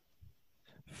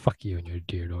 Fuck you and your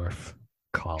Deerdorf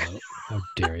call out. How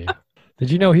dare you? Did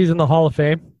you know he's in the Hall of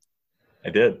Fame? I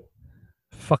did.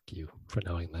 Fuck you for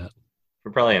knowing that.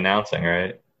 We're probably announcing,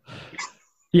 right?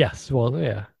 Yes, well,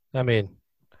 yeah. I mean,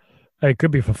 it could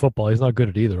be for football. He's not good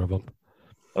at either of them.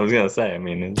 I was going to say, I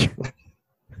mean...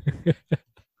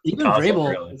 Even Awesome, Vrabel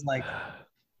really. is like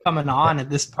coming on at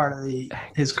this part of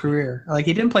his career. Like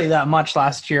he didn't play that much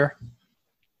last year.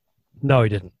 No, he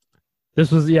didn't.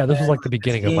 This was like the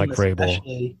beginning of Mike Vrabel.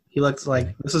 Especially, he looks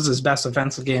like this is his best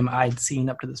offensive game I'd seen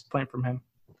up to this point from him.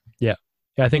 Yeah,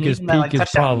 I think his even peak that, like, is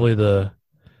touchdown. probably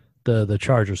the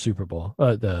Chargers Super Bowl,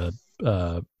 the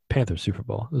Panthers Super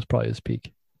Bowl. It was probably his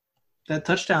peak. That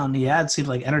touchdown he had seemed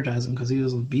like energizing because he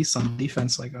was a beast on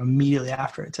defense like immediately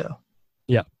after it too.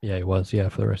 Yeah, he was. Yeah,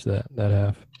 for the rest of that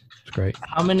half, it's great.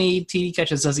 How many TD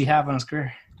catches does he have in his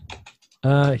career?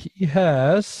 He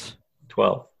has.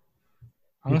 12.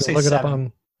 I'm gonna say look 7. it up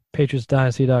on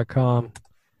PatriotsDynasty.com,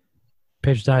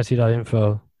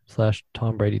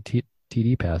 PatriotsDynasty.info/Tom Brady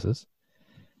TD passes.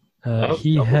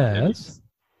 He has.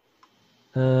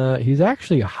 He's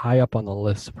actually high up on the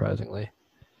list, surprisingly.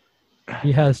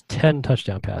 He has 10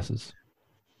 touchdown passes.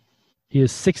 He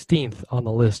is 16th on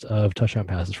the list of touchdown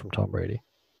passes from Tom Brady.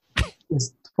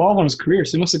 It's 12 on his career,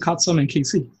 so he must have caught some in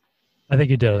KC. I think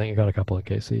he did. I think he got a couple in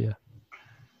KC, yeah.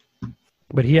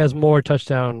 But he has more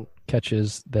touchdown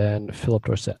catches than Philip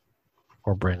Dorsett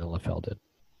or Brandon LaFell did.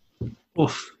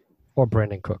 Oof. Or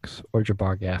Brandon Cooks or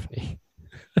Jabbar Gaffney.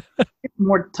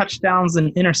 More touchdowns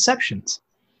than interceptions.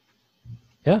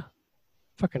 Yeah,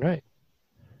 fucking right.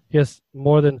 He has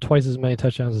more than twice as many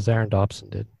touchdowns as Aaron Dobson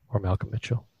did, or Malcolm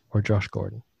Mitchell, or Josh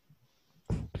Gordon.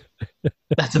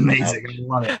 That's amazing. I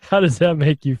love it. How does that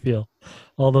make you feel?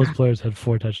 All those players had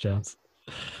 4 touchdowns.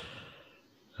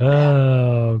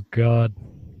 Oh, God.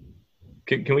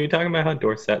 Can we talk about how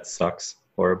Dorsett sucks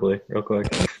horribly real quick?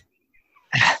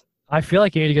 I feel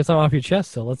like you need to get something off your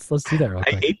chest, so let's do that real I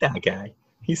quick. hate that guy.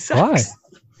 He sucks. Why?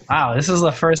 Wow, this is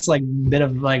the first bit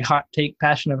of hot take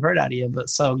passion I've heard out of you, but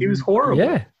so He was horrible.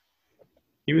 Yeah,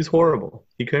 He was horrible.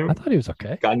 He I couldn't thought he was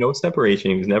okay. got no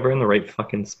separation. He was never in the right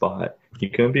fucking spot. He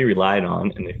couldn't be relied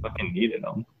on, and they fucking needed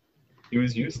him. He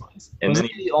was useless. And was then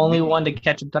he the only one to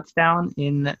catch a touchdown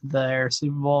in their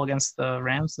Super Bowl against the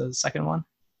Rams, the second one,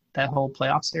 that whole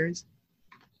playoff series?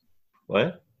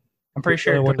 what? I'm pretty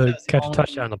sure He wanted to Dorsett's the catch a only-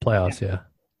 touchdown in the playoffs, yeah.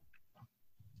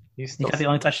 He's He still got the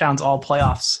only touchdowns all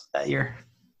playoffs that year.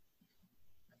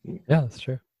 Yeah, that's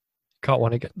true. Caught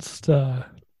one against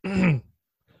one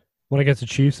against the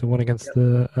Chiefs and one against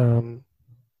the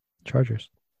Chargers.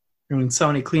 I mean,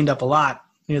 Sony cleaned up a lot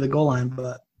near the goal line,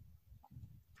 but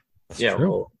That's yeah. true.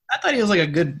 Well, I thought he was like a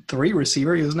good 3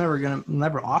 receiver. He was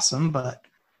never awesome, but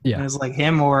Yeah. it was like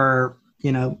him or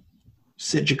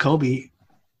Sid Jacoby.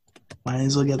 Might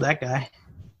as well get that guy.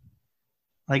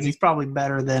 Like he's probably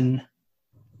better than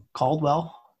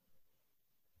Caldwell.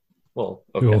 well,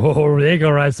 okay. Oh, there you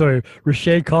go, right? Sorry,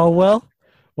 Rashae Caldwell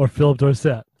or Philip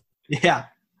Dorsett? Yeah.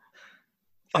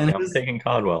 Fuck, and it I'm was- taking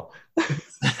Caldwell.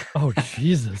 Oh,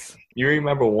 Jesus. You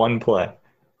remember one play?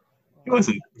 He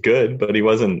wasn't good, but he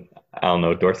wasn't. I don't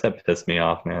know. Dorsett pissed me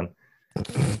off, man.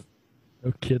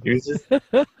 No kidding. He was just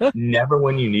never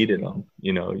when you needed him.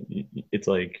 It's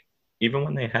like even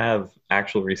when they have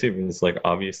actual receivers, like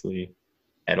obviously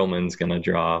Edelman's gonna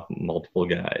draw multiple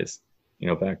guys.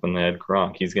 Back when they had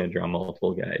Gronk, he's gonna draw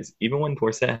multiple guys. Even when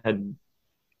Dorsett had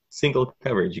single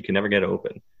coverage, you could never get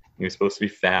open. He was supposed to be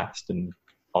fast and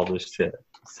all this shit.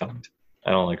 Sucked.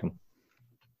 I don't like him.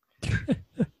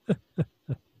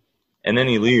 And then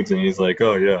he leaves and he's like,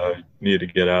 "Oh yeah, I need to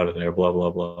get out of there." Blah blah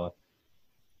blah.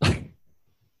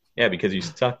 Yeah, because you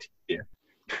sucked here.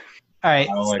 All right.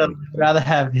 I don't like So him. would you rather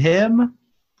have him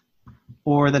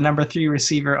or the number 3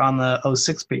 receiver on the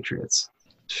 06 Patriots?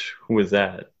 Who was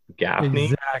that? Gaffney?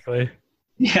 Exactly.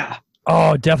 Yeah.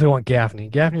 Oh, definitely want Gaffney.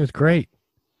 Gaffney was great.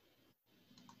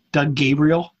 Doug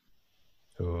Gabriel.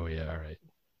 Oh, yeah, all right.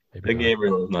 Maybe The not.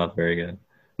 Gabriel is not very good.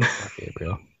 Not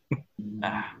Gabriel.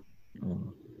 Ah.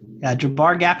 Yeah,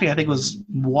 Jabbar Gaffney, I think, was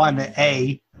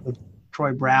 1A with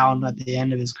Troy Brown at the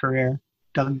end of his career.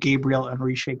 Doug Gabriel and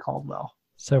Rashae Caldwell.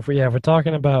 So, if we're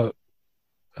talking about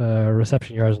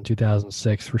reception yards in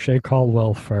 2006, Rashae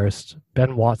Caldwell first,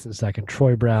 Ben Watson second,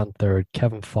 Troy Brown third,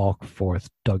 Kevin Falk fourth,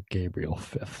 Doug Gabriel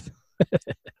fifth.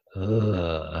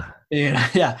 Ugh.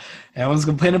 Yeah. Everyone's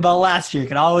complaining about last year. It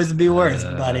could always be worse,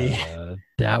 buddy.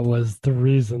 That was the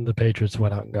reason the Patriots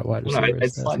went out and got wide I receivers.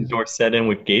 that slot season. Dorsett in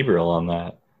with Gabriel on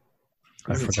that.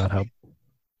 I forgot how.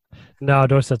 No,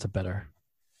 Dorsett's a better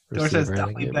Dorsett's receiver than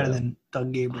definitely better Gabriel. than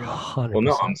Doug Gabriel. 100%. Well,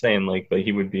 no, I'm saying like, but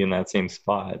he would be in that same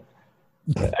spot.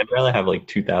 I'd rather have like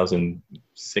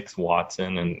 2006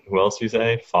 Watson and who else you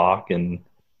say? Falk and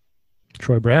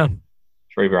Troy Brown.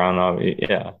 Troy Brown.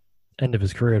 Yeah, End of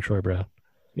his career, Troy Brown.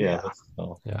 yeah.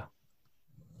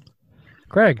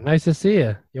 Greg, nice to see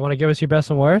you. You want to give us your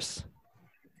best and worst?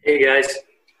 Hey guys,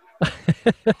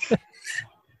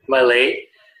 am I late?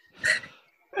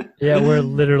 Yeah, we're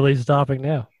literally stopping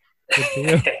now. Good for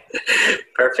you.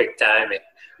 Perfect timing.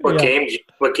 What game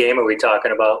are we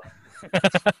talking about?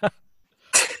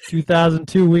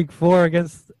 2002 Week 4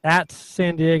 against at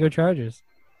San Diego Chargers.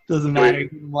 Doesn't matter. You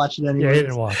can watch it anyway. Yeah, he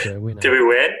didn't watch it. We know. Did we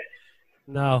win?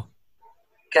 No.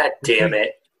 God damn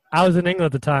it. I was in England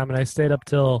at the time, and I stayed up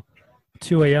till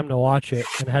 2 a.m. to watch it,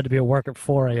 and had to be at work at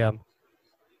 4 a.m.,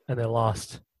 and they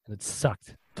lost, and it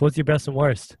sucked. So what's your best and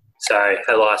worst? Sorry,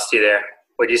 I lost you there.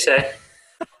 What'd you say?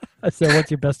 I said, what's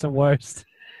your best and worst?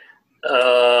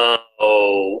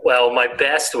 Well, my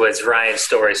best was Ryan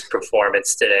Story's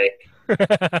performance today.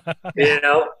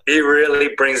 He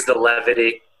really brings the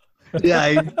levity. Yeah,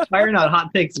 he's firing out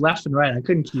hot takes left and right. I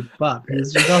couldn't keep up. It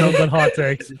was just Nothing but hot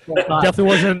takes. Definitely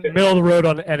wasn't middle of the road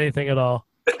on anything at all.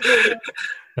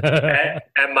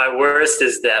 And my worst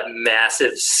is that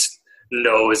massive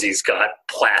nose he's got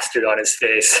plastered on his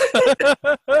face.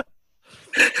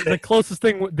 The closest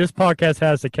thing this podcast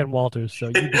has to Ken Walters, so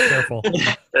you be careful.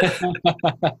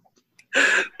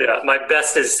 Yeah, my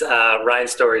best is Ryan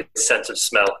Story's sense of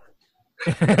smell.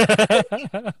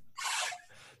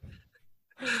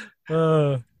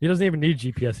 He doesn't even need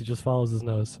GPS. He just follows his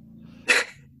nose.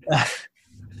 That's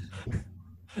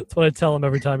what I tell him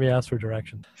every time he asks for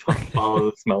directions.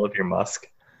 Follow the smell of your musk.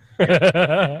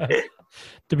 To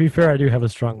be fair, I do have a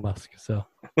strong musk, so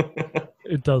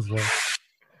it does work.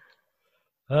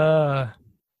 All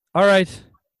right.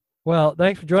 Well,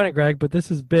 thanks for joining, Greg, but this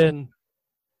has been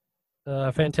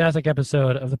a fantastic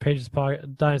episode of the Pages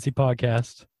Dynasty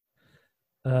podcast.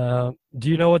 Do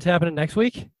you know what's happening next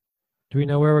week? Do we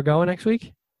know where we're going next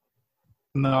week?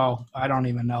 No, I don't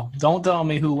even know. Don't tell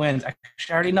me who wins.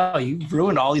 Actually, I already know. You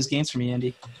ruined all these games for me,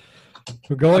 Andy.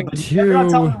 We're going You better not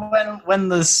tell me when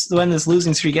this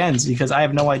losing streak ends, because I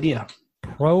have no idea.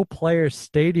 Pro Player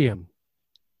Stadium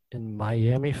in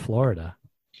Miami, Florida,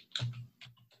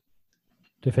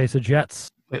 to face the Jets.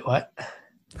 Wait, what?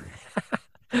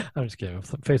 I'm just kidding. I'm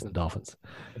facing the Dolphins.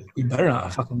 You better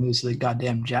not fucking lose to the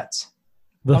goddamn Jets.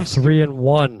 The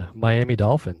 3-1 Miami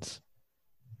Dolphins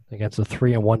against the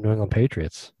 3-1 New England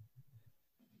Patriots.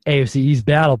 AFC East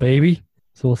battle, baby.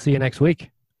 So we'll see you next week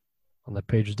on the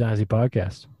Pages Dynasty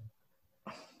podcast.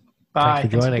 Bye.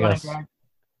 Thanks for joining Thanks us,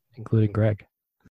 including Greg.